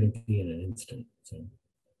it wouldn't be in an instant. So.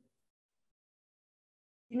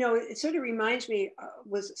 You know, it sort of reminds me,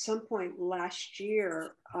 was at some point last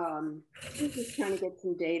year, we were just trying to get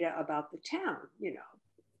some data about the town, you know,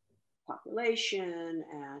 population,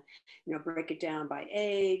 and, you know, break it down by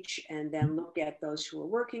age, and then look at those who are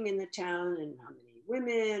working in the town and how many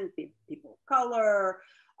women, people of color,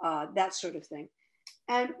 that sort of thing.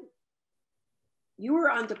 And you were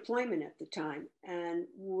on deployment at the time. And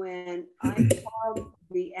when I called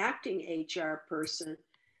the acting HR person,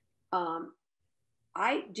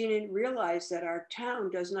 I didn't realize that our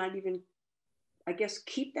town does not even, I guess,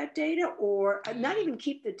 keep that data, or not even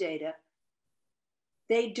keep the data.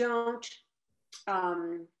 They don't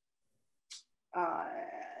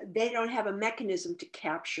have a mechanism to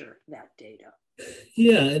capture that data.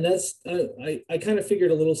 Yeah, and that's I kind of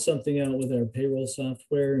figured a little something out with our payroll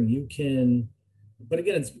software. You can, but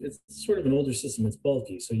again, it's sort of an older system. It's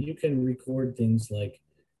bulky, so you can record things like,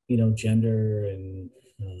 you know, gender and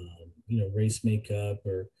you know, race makeup,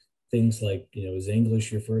 or things like, you know, is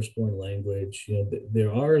English your firstborn language? You know,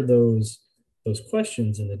 there are those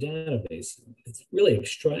questions in the database. It's really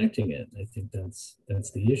extracting it. I think that's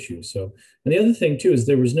the issue. So, and the other thing too is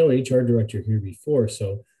there was no HR director here before,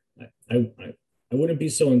 so I wouldn't be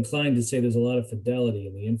so inclined to say there's a lot of fidelity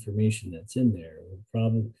in the information that's in there. It would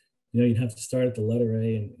probably, you know, you'd have to start at the letter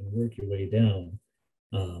A and work your way down.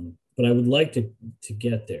 But I would like to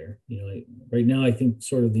get there. You know, right now I think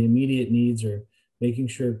sort of the immediate needs are making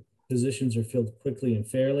sure positions are filled quickly and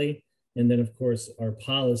fairly, and then of course our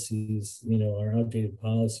policies, you know, our outdated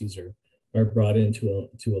policies are brought into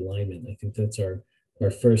alignment. I think that's our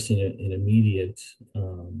first and immediate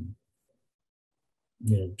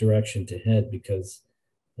you know, direction to head, because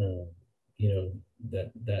you know,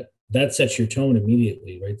 that sets your tone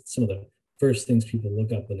immediately, right? Some of the first things people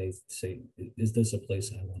look up when they say, is this a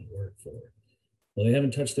place I want to work for? Well, they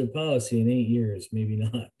haven't touched their policy in 8 years, maybe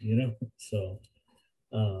not, you know? So,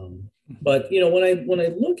 but, you know, when I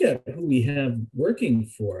look at who we have working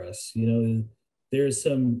for us, you know, there's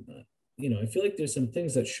some, you know, I feel like there's some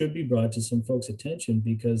things that should be brought to some folks' attention,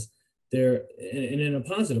 because they're, and in a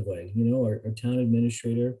positive way. You know, our town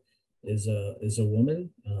administrator is a woman.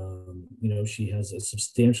 You know, she has a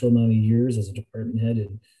substantial amount of years as a department head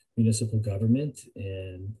in municipal government,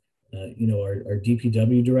 and Our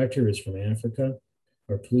DPW director is from Africa.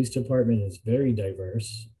 Our police department is very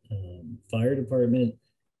diverse. Fire department,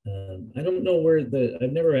 I don't know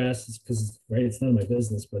I've never asked this because, right, it's none of my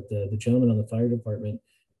business, but the gentleman on the fire department,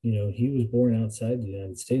 he was born outside the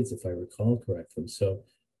United States, if I recall correctly. So,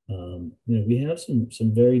 we have some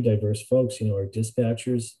very diverse folks. Our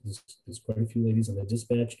dispatchers, there's quite a few ladies on the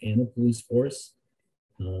dispatch and the police force.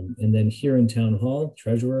 And then here in town hall,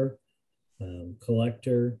 treasurer,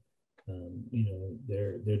 collector,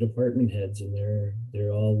 they're department heads, and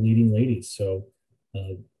they're all leading ladies. So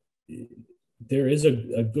there is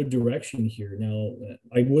a good direction here. Now,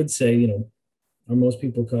 I would say, are most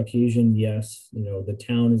people Caucasian? Yes. The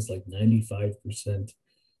town is like 95%,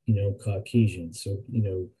 Caucasian. So,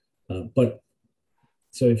 but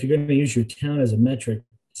so if you're going to use your town as a metric,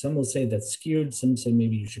 some will say that's skewed. Some say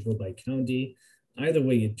maybe you should go by county. Either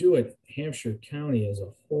way you do it, Hampshire County as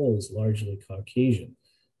a whole is largely Caucasian.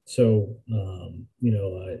 So,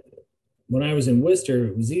 when I was in Worcester,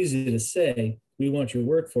 it was easy to say, we want your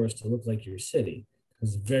workforce to look like your city,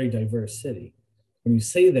 because it's a very diverse city. When you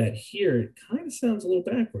say that here, it kind of sounds a little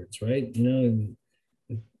backwards, right? And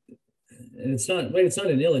it's not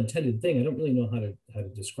an ill-intended thing. I don't really know how to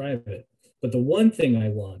describe it. But the one thing I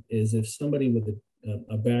want is if somebody with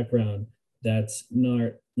a background that's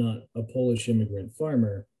not a Polish immigrant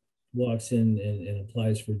farmer walks in and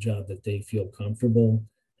applies for a job, that they feel comfortable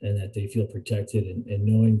and that they feel protected, and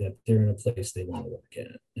knowing that they're in a place they want to work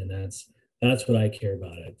at. And that's what I care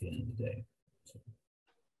about at the end of the day. So.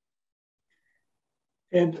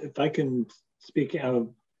 And if I can speak out,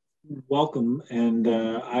 welcome. And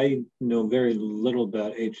I know very little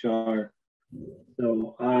about HR.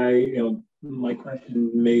 So my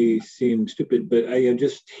question may seem stupid, but I am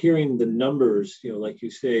just hearing the numbers, like you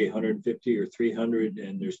say, 150 or 300,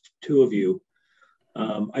 and there's two of you.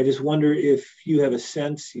 I just wonder if you have a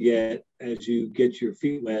sense yet, as you get your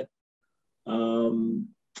feet wet,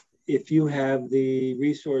 if you have the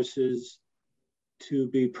resources to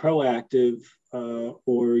be proactive,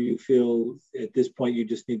 or you feel at this point you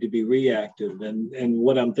just need to be reactive. And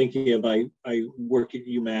what I'm thinking of, I work at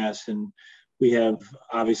UMass, and we have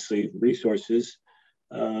obviously resources.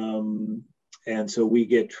 And so we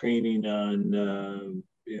get training on,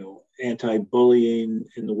 anti-bullying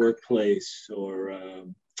in the workplace, or,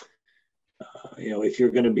 if you're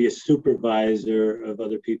going to be a supervisor of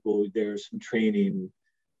other people, there's some training,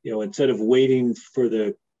 instead of waiting for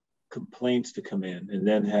the complaints to come in and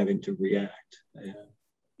then having to react.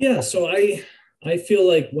 Yeah, so I feel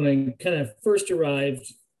like when I kind of first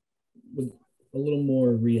arrived with a little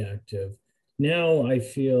more reactive, now I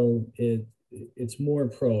feel it's more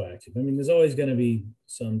proactive. I mean, there's always going to be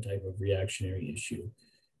some type of reactionary issue.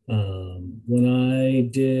 When I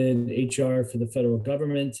did HR for the federal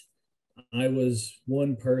government, I was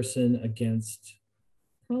one person against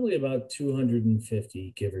probably about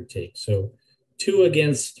 250, give or take. So 2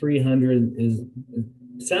 against 300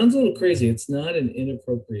 sounds a little crazy. It's not an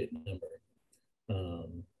inappropriate number.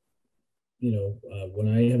 When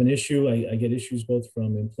I have an issue, I get issues both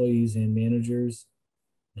from employees and managers.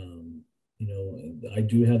 I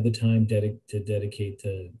do have the time to dedicate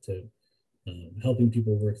to helping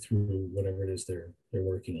people work through whatever it is they're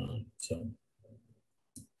working on. So,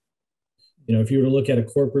 if you were to look at a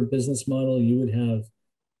corporate business model, you would have,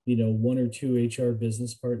 1 or 2 HR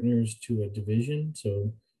business partners to a division.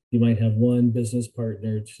 So you might have one business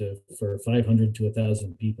partner for 500 to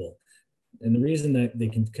 1,000 people. And the reason that they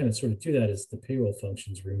can kind of sort of do that is the payroll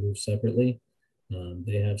functions removed separately.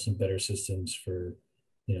 They have some better systems for,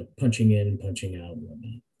 punching in and punching out and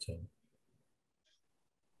whatnot. So.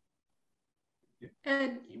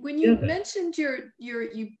 And when you mentioned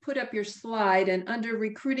you put up your slide, and under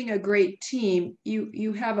recruiting a great team,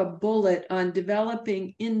 you have a bullet on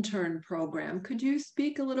developing intern program. Could you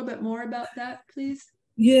speak a little bit more about that, please?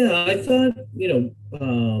 Yeah, I thought,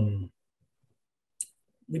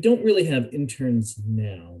 we don't really have interns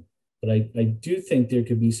now, but I do think there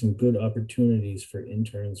could be some good opportunities for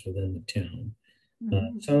interns within the town.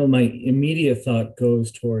 Some of my immediate thought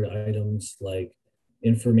goes toward items like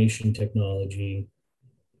information technology,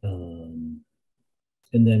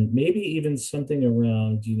 and then maybe even something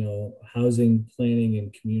around, housing planning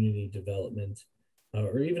and community development,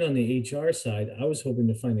 or even on the HR side. I was hoping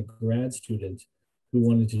to find a grad student who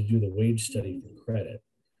wanted to do the wage study for credit.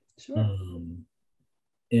 Sure.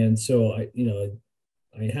 And so I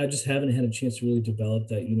just haven't had a chance to really develop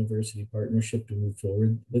that university partnership to move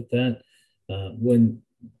forward with that. When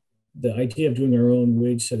the idea of doing our own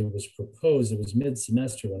wage study was proposed, it was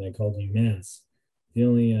mid-semester when I called UMass. The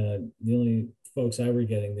only folks I were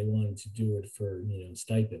getting, they wanted to do it for,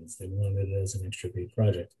 stipends. They wanted it as an extra paid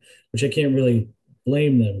project, which I can't really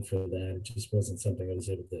blame them for that. It just wasn't something I was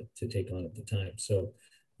able to take on at the time. So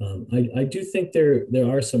I do think there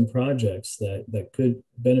are some projects that could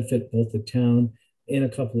benefit both the town and a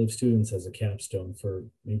couple of students as a capstone for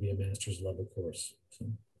maybe a master's level course. So.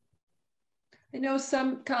 I know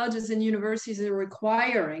some colleges and universities are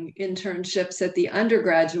requiring internships at the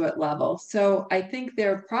undergraduate level. So I think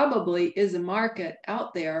there probably is a market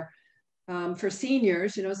out there for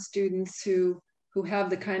seniors, students who have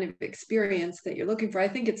the kind of experience that you're looking for. I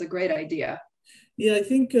think it's a great idea. Yeah, I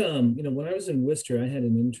think, when I was in Worcester, I had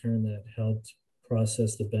an intern that helped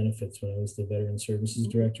process the benefits when I was the Veteran Services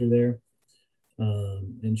Director there.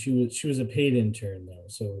 And she was a paid intern though.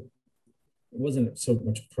 So it wasn't so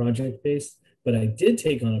much project-based. But I did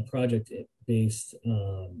take on a project based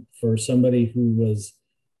for somebody who was,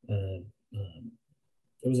 it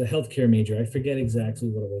was a healthcare major. I forget exactly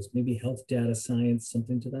what it was, maybe health data science,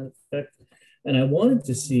 something to that effect. And I wanted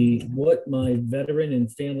to see what my veteran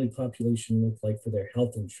and family population looked like for their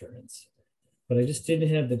health insurance. But I just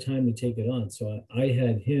didn't have the time to take it on. So I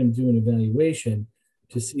had him do an evaluation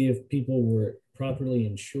to see if people were properly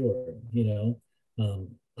insured,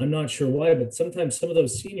 I'm not sure why, but sometimes some of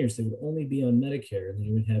those seniors, they would only be on Medicare and they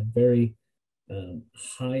would have very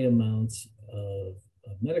high amounts of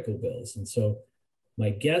medical bills. And so my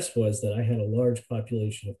guess was that I had a large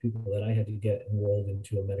population of people that I had to get enrolled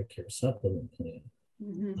into a Medicare supplement plan.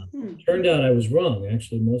 Mm-hmm. Turned out I was wrong.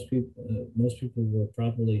 Actually, most people were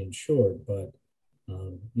properly insured, but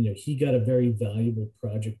he got a very valuable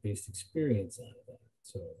project-based experience out of that.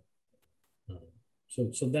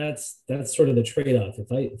 So that's sort of the trade-off.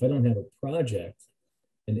 If I don't have a project,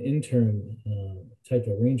 an intern type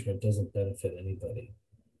of arrangement doesn't benefit anybody.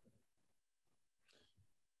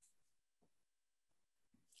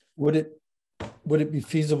 Would it be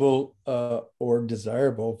feasible or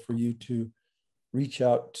desirable for you to reach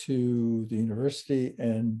out to the university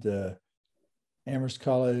and Amherst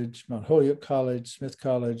College, Mount Holyoke College, Smith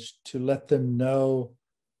College to let them know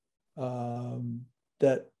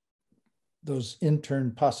that those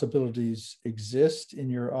intern possibilities exist in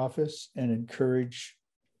your office and encourage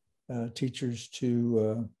teachers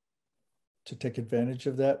to take advantage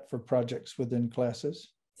of that for projects within classes?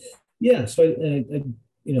 Yeah, so I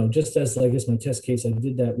just as I guess my test case, I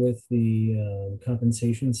did that with the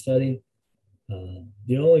compensation study.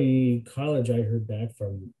 The only college I heard back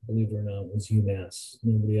from, believe it or not, was UMass.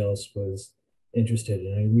 Nobody else was interested.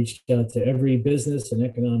 And I reached out to every business and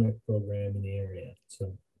economic program in the area.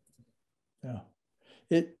 So. Yeah,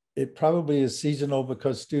 it probably is seasonal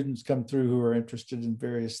because students come through who are interested in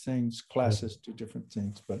various things, classes do different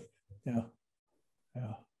things, but yeah.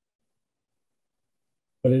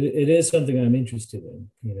 But it is something I'm interested in,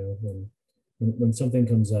 when something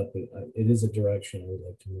comes up, it is a direction I would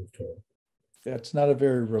like to move toward. Yeah, it's not a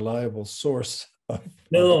very reliable source.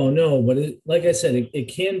 No, but like I said, it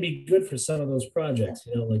can be good for some of those projects,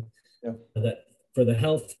 that. For the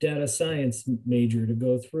health data science major to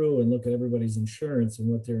go through and look at everybody's insurance and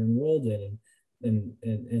what they're enrolled in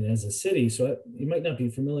and as a city. So you might not be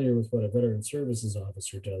familiar with what a veteran services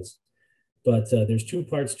officer does, but there's two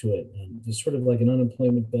parts to it. There's sort of like an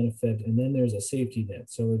unemployment benefit, and then there's a safety net.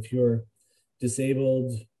 So if you're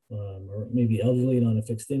disabled or maybe elderly and on a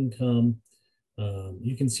fixed income,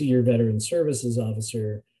 you can see your veteran services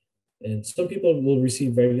officer. And some people will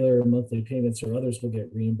receive regular monthly payments, or others will get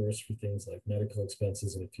reimbursed for things like medical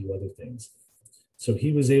expenses and a few other things. So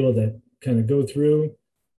he was able to kind of go through,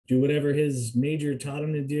 do whatever his major taught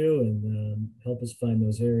him to do, and help us find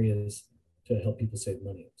those areas to help people save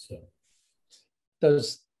money. So,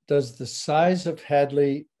 does the size of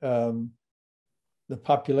Hadley, the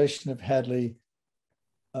population of Hadley,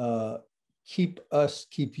 keep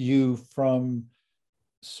you from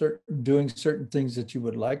doing certain things that you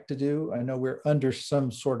would like to do? I know we're under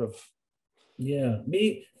some sort of. Yeah,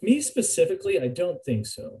 me specifically, I don't think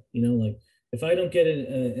so. Like if I don't get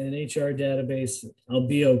an HR database, I'll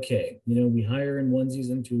be okay. We hire in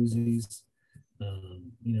onesies and twosies.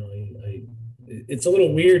 It's a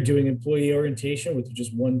little weird doing employee orientation with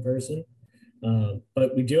just one person,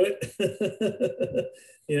 but we do it.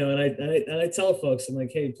 And I tell folks, I'm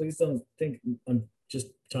like, hey, please don't think I'm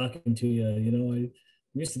just talking to you.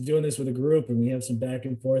 I'm used to doing this with a group and we have some back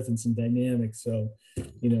and forth and some dynamics. So,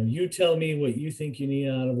 you tell me what you think you need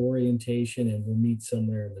out of orientation and we'll meet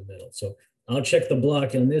somewhere in the middle. So I'll check the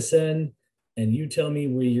block on this end and you tell me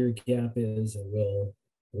where your gap is and we'll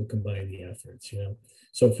combine the efforts,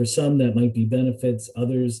 So for some that might be benefits,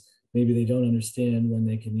 others, maybe they don't understand when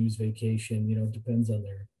they can use vacation, it depends on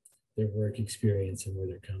their work experience and where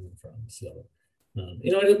they're coming from. So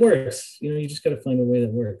You know, and it works. You know, you just got to find a way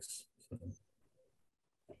that works.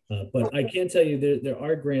 But I can tell you there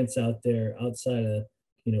are grants out there outside of,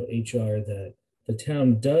 you know, HR that the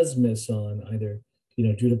town does miss on, either, you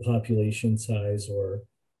know, due to population size or,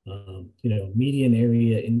 you know, median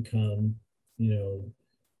area income. You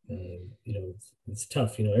know, it's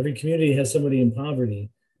tough. You know, every community has somebody in poverty.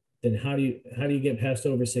 Then how do you get passed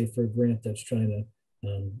over, say, for a grant that's trying to,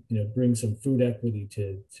 you know, bring some food equity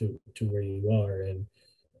to where you are? And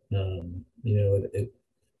you know, it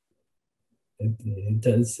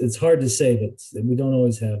does. It's hard to say, but we don't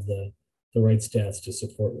always have the right stats to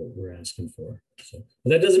support what we're asking for. So,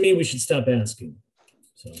 but that doesn't mean we should stop asking.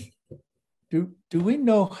 So, do we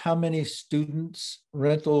know how many students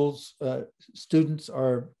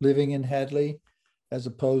are living in Hadley as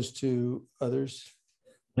opposed to others?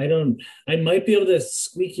 I don't. I might be able to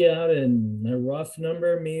squeak you out a rough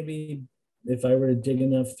number, maybe, if I were to dig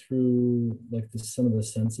enough through like some of the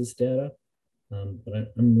census data.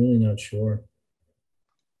 But I'm really not sure.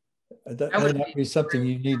 That may not be something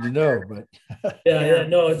you need to know, but yeah,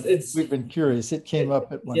 no, it's we've been curious. It came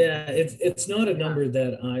up at one. Yeah, it's not a number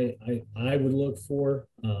that I would look for.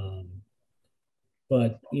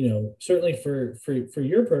 But you know, certainly for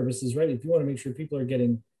your purposes, right? If you want to make sure people are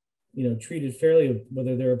getting, you know, treated fairly,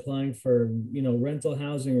 whether they're applying for, you know, rental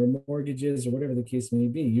housing or mortgages or whatever the case may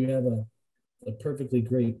be, you have a perfectly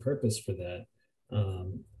great purpose for that.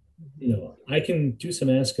 You know, I can do some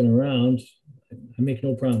asking around. I make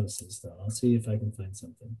no promises, though. I'll see if I can find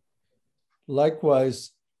something.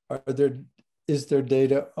 Likewise, is there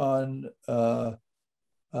data on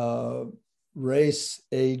race,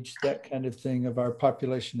 age, that kind of thing of our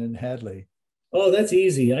population in Hadley? Oh, that's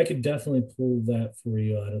easy. I could definitely pull that for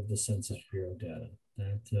you out of the Census Bureau data.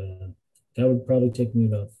 That would probably take me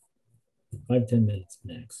about 5-10 minutes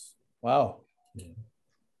max. Wow. Yeah.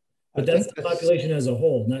 But that's the population as a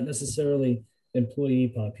whole, not necessarily employee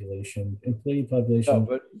population. Employee population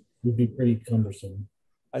would be pretty cumbersome.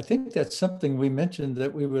 I think that's something we mentioned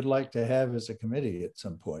that we would like to have as a committee at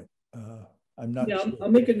some point. I'm not sure. I'll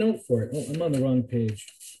make a note for it. Oh, I'm on the wrong page.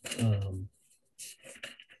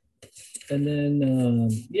 And then,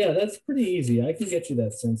 yeah, that's pretty easy. I can get you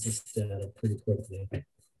that census data pretty quickly.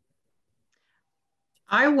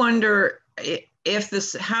 I wonder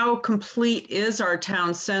if how complete is our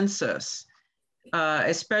town census,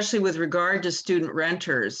 especially with regard to student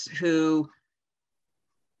renters who,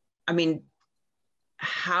 I mean,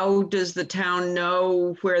 how does the town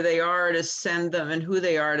know where they are to send them and who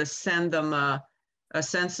they are to send them a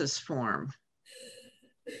census form?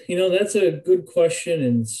 You know, that's a good question,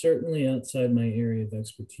 and certainly outside my area of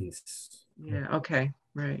expertise. Yeah, okay,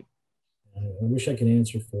 right. I wish I could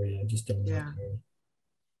answer for you. I just don't know. Yeah.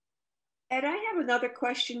 And I have another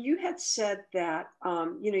question. You had said that,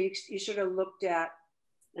 you know, you sort of looked at,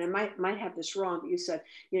 and I might have this wrong, but you said,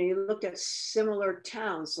 you know, you looked at similar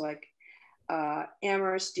towns like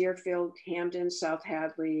Amherst, Deerfield, Hamden, South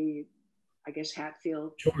Hadley, I guess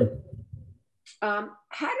Hatfield. Sure. How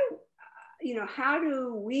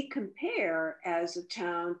do we compare as a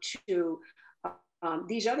town to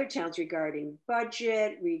these other towns regarding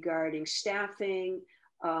budget, regarding staffing,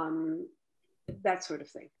 that sort of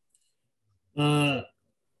thing?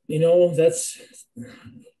 You know, I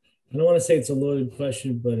don't want to say it's a loaded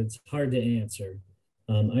question, but it's hard to answer.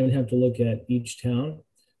 I'd have to look at each town.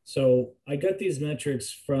 So I got these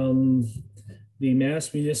metrics from the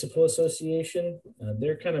Mass Municipal Association.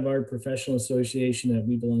 They're kind of our professional association that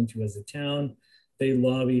we belong to as a town. They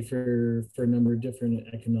lobby for a number of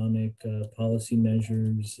different economic policy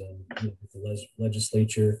measures with the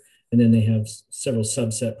legislature. And then they have several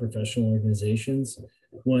subset professional organizations.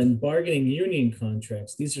 When bargaining union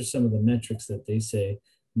contracts, these are some of the metrics that they say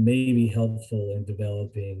may be helpful in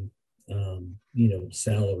developing, you know,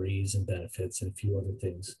 salaries and benefits and a few other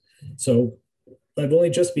things. So I've only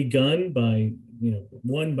just begun by, you know,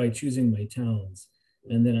 by choosing my towns,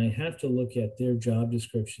 and then I have to look at their job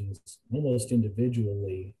descriptions almost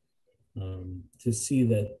individually to see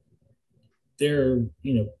that they're,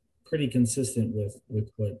 you know, pretty consistent with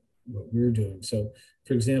what we're doing. So,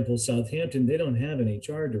 for example, Southampton, they don't have an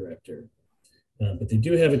HR director, but they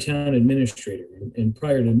do have a town administrator. And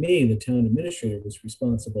prior to me, the town administrator was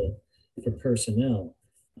responsible for personnel.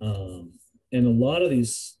 And a lot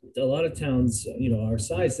of towns, you know, our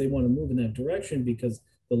size, they want to move in that direction because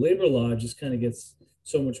the labor law just kind of gets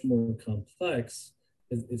so much more complex.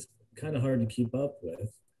 It's kind of hard to keep up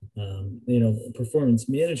with. You know, performance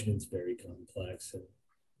management is very complex. And,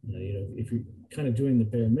 you know, if you're kind of doing the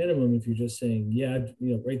bare minimum, if you're just saying, yeah,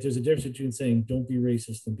 you know, right, there's a difference between saying don't be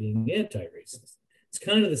racist and being anti-racist. It's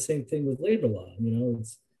kind of the same thing with labor law. You know,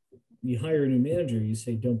 you hire a new manager, you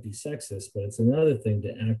say, don't be sexist, but it's another thing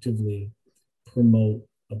to actively promote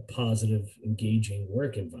a positive, engaging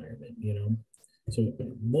work environment, you know? So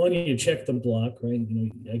one, you check the block, right? You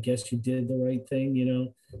know, I guess you did the right thing, you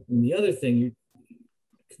know? And the other thing, you're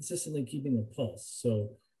consistently keeping a pulse.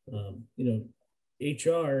 So, you know,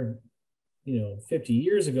 HR, you know, 50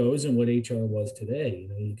 years ago isn't what HR was today. You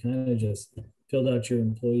know, you kind of just filled out your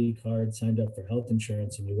employee card, signed up for health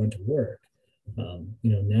insurance, and you went to work. You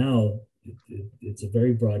know, now it's a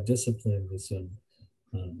very broad discipline with some,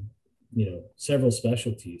 you know, several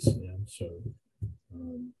specialties. You know, so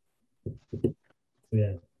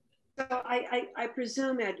yeah. So I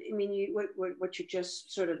presume that, I mean, what you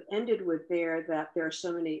just sort of ended with there, that there are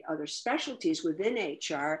so many other specialties within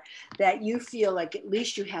HR that you feel like at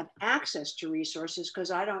least you have access to resources, because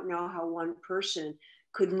I don't know how one person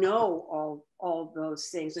could know all those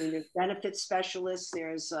things. I mean, there's benefit specialists,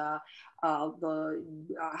 there's the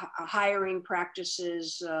hiring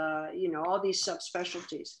practices, you know, all these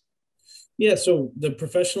subspecialties. Yeah, so the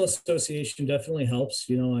professional association definitely helps.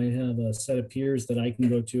 You know, I have a set of peers that I can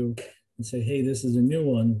go to and say, hey, this is a new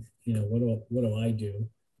one. You know, what do I do?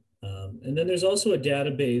 And then there's also a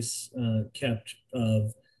database kept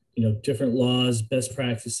of, you know, different laws, best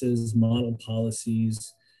practices, model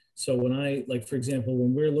policies. So when I, like, for example,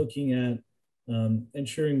 when we're looking at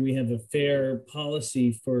ensuring we have a fair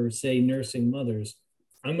policy for, say, nursing mothers,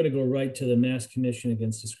 I'm going to go right to the Mass Commission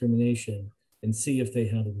Against Discrimination and see if they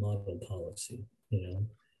have a model policy, you know,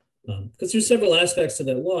 because there's several aspects to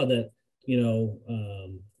that law that, you know,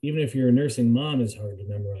 even if you're a nursing mom, is hard to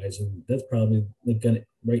memorize, and that's probably gonna,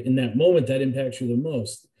 right in that moment, that impacts you the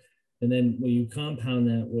most. And then when you compound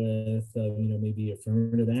that with, you know, maybe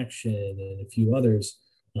affirmative action and a few others,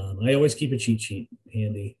 I always keep a cheat sheet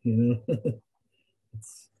handy, you know.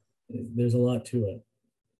 There's a lot to it.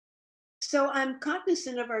 So I'm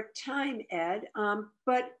cognizant of our time, Ed,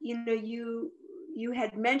 but you know, you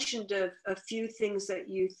had mentioned a few things that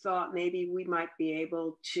you thought maybe we might be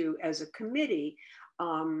able to, as a committee,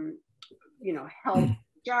 you know, help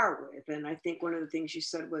HR with. And I think one of the things you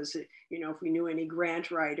said was, you know, if we knew any grant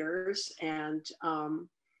writers and,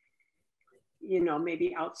 you know,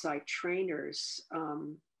 maybe outside trainers,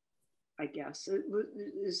 I guess.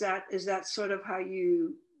 Is that sort of how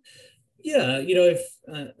you? Yeah, you know, if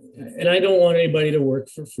and I don't want anybody to work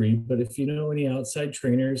for free, but if you know any outside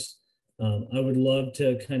trainers, I would love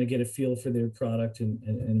to kind of get a feel for their product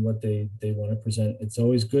and what they want to present. It's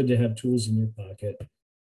always good to have tools in your pocket.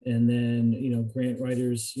 And then, you know, grant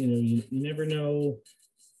writers, you know, you never know.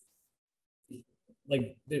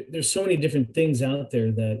 Like there's so many different things out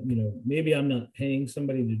there that, you know, maybe I'm not paying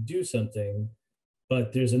somebody to do something,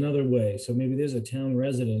 but there's another way. So maybe there's a town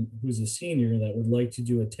resident who's a senior that would like to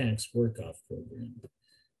do a tax work-off program.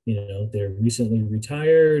 You know, they're recently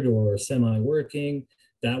retired or semi-working.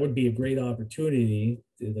 That would be a great opportunity.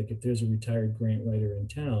 Like if there's a retired grant writer in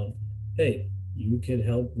town, hey, you could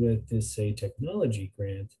help with this, say, technology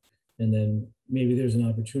grant, and then maybe there's an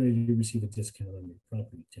opportunity to receive a discount on your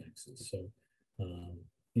property taxes. So,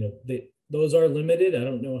 you know, those are limited. I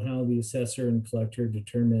don't know how the assessor and collector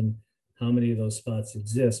determine how many of those spots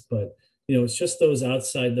exist, but you know, it's just those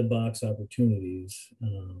outside the box opportunities,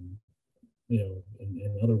 you know,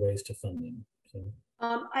 and other ways to fund them. So,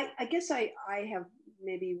 I guess I have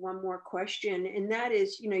maybe one more question, and that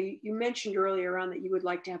is, you know, you mentioned earlier on that you would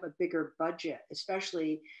like to have a bigger budget,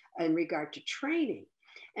 especially in regard to training.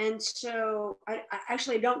 And so I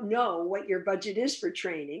actually don't know what your budget is for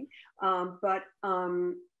training, but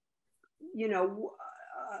you know,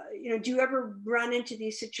 do you ever run into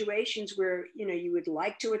these situations where, you know, you would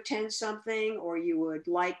like to attend something, or you would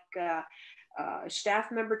like a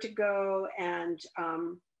staff member to go, and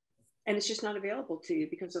it's just not available to you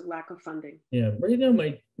because of lack of funding? Yeah, right now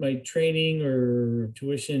my training or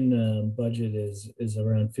tuition budget is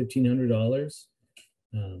around $1,500.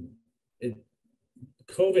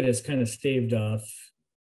 COVID has kind of staved off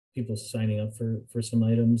people signing up for some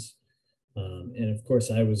items, and of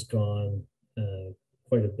course I was gone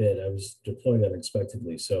quite a bit. I was deployed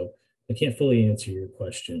unexpectedly, so I can't fully answer your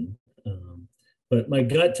question. But my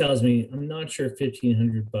gut tells me I'm not sure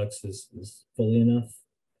 $1,500 is fully enough.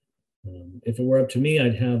 If it were up to me,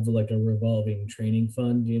 I'd have like a revolving training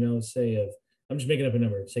fund, you know, say I'm just making up a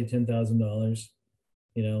number, say $10,000.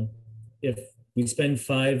 You know, if we spend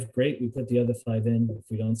 5, great, we put the other 5 in. If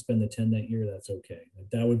we don't spend the 10 that year, that's okay.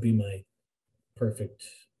 That would be my perfect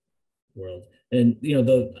world. And you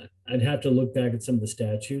know, I'd have to look back at some of the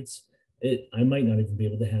statutes. I might not even be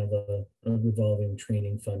able to have a revolving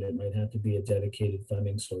training fund. It might have to be a dedicated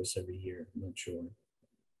funding source every year. I'm not sure.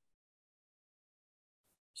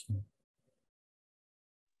 So.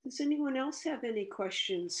 Does anyone else have any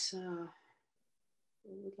questions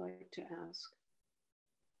they would like to ask?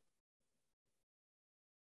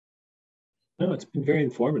 No, it's been very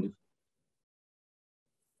informative.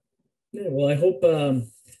 Yeah, well, I hope,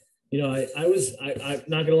 you know, I'm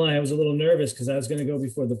not gonna lie, I was a little nervous because I was gonna go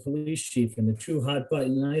before the police chief, and the two hot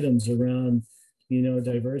button items around, you know,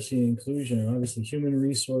 diversity and inclusion are obviously human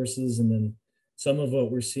resources, and then some of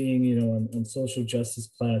what we're seeing, you know, on social justice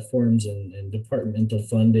platforms and departmental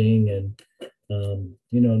funding. And,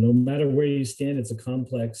 you know, no matter where you stand, it's a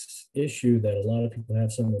complex issue that a lot of people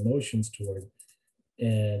have some emotions toward.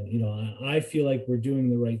 And, you know, I feel like we're doing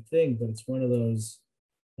the right thing, but it's one of those,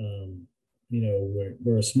 you know,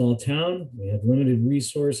 we're a small town, we have limited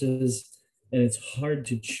resources, and it's hard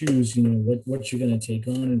to choose, you know, what you're going to take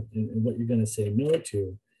on and what you're going to say no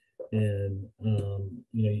to. And,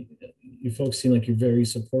 you know, you folks seem like you're very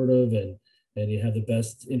supportive, and you have the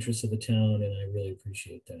best interests of the town, and I really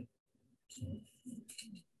appreciate that. So.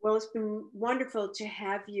 Well, it's been wonderful to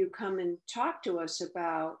have you come and talk to us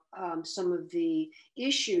about some of the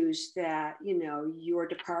issues that, you know, your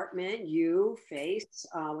department, you face,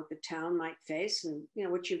 what the town might face, and, you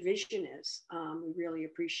know, what your vision is. We really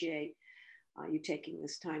appreciate you taking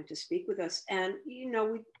this time to speak with us. And, you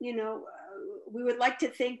know, we would like to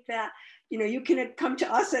think that, you know, you can come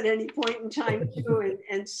to us at any point in time too,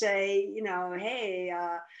 and say, you know, hey,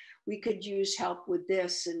 we could use help with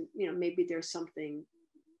this, and, you know, maybe there's something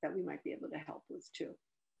that we might be able to help with too.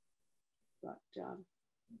 But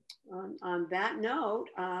on that note,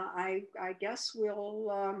 I guess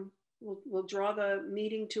we'll draw the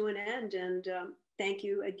meeting to an end. And thank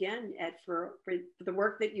you again, Ed, for the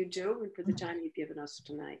work that you do and for the time you've given us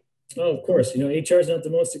tonight. Oh, of course. You know, HR is not the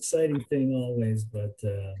most exciting thing always, but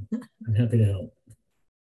I'm happy to help.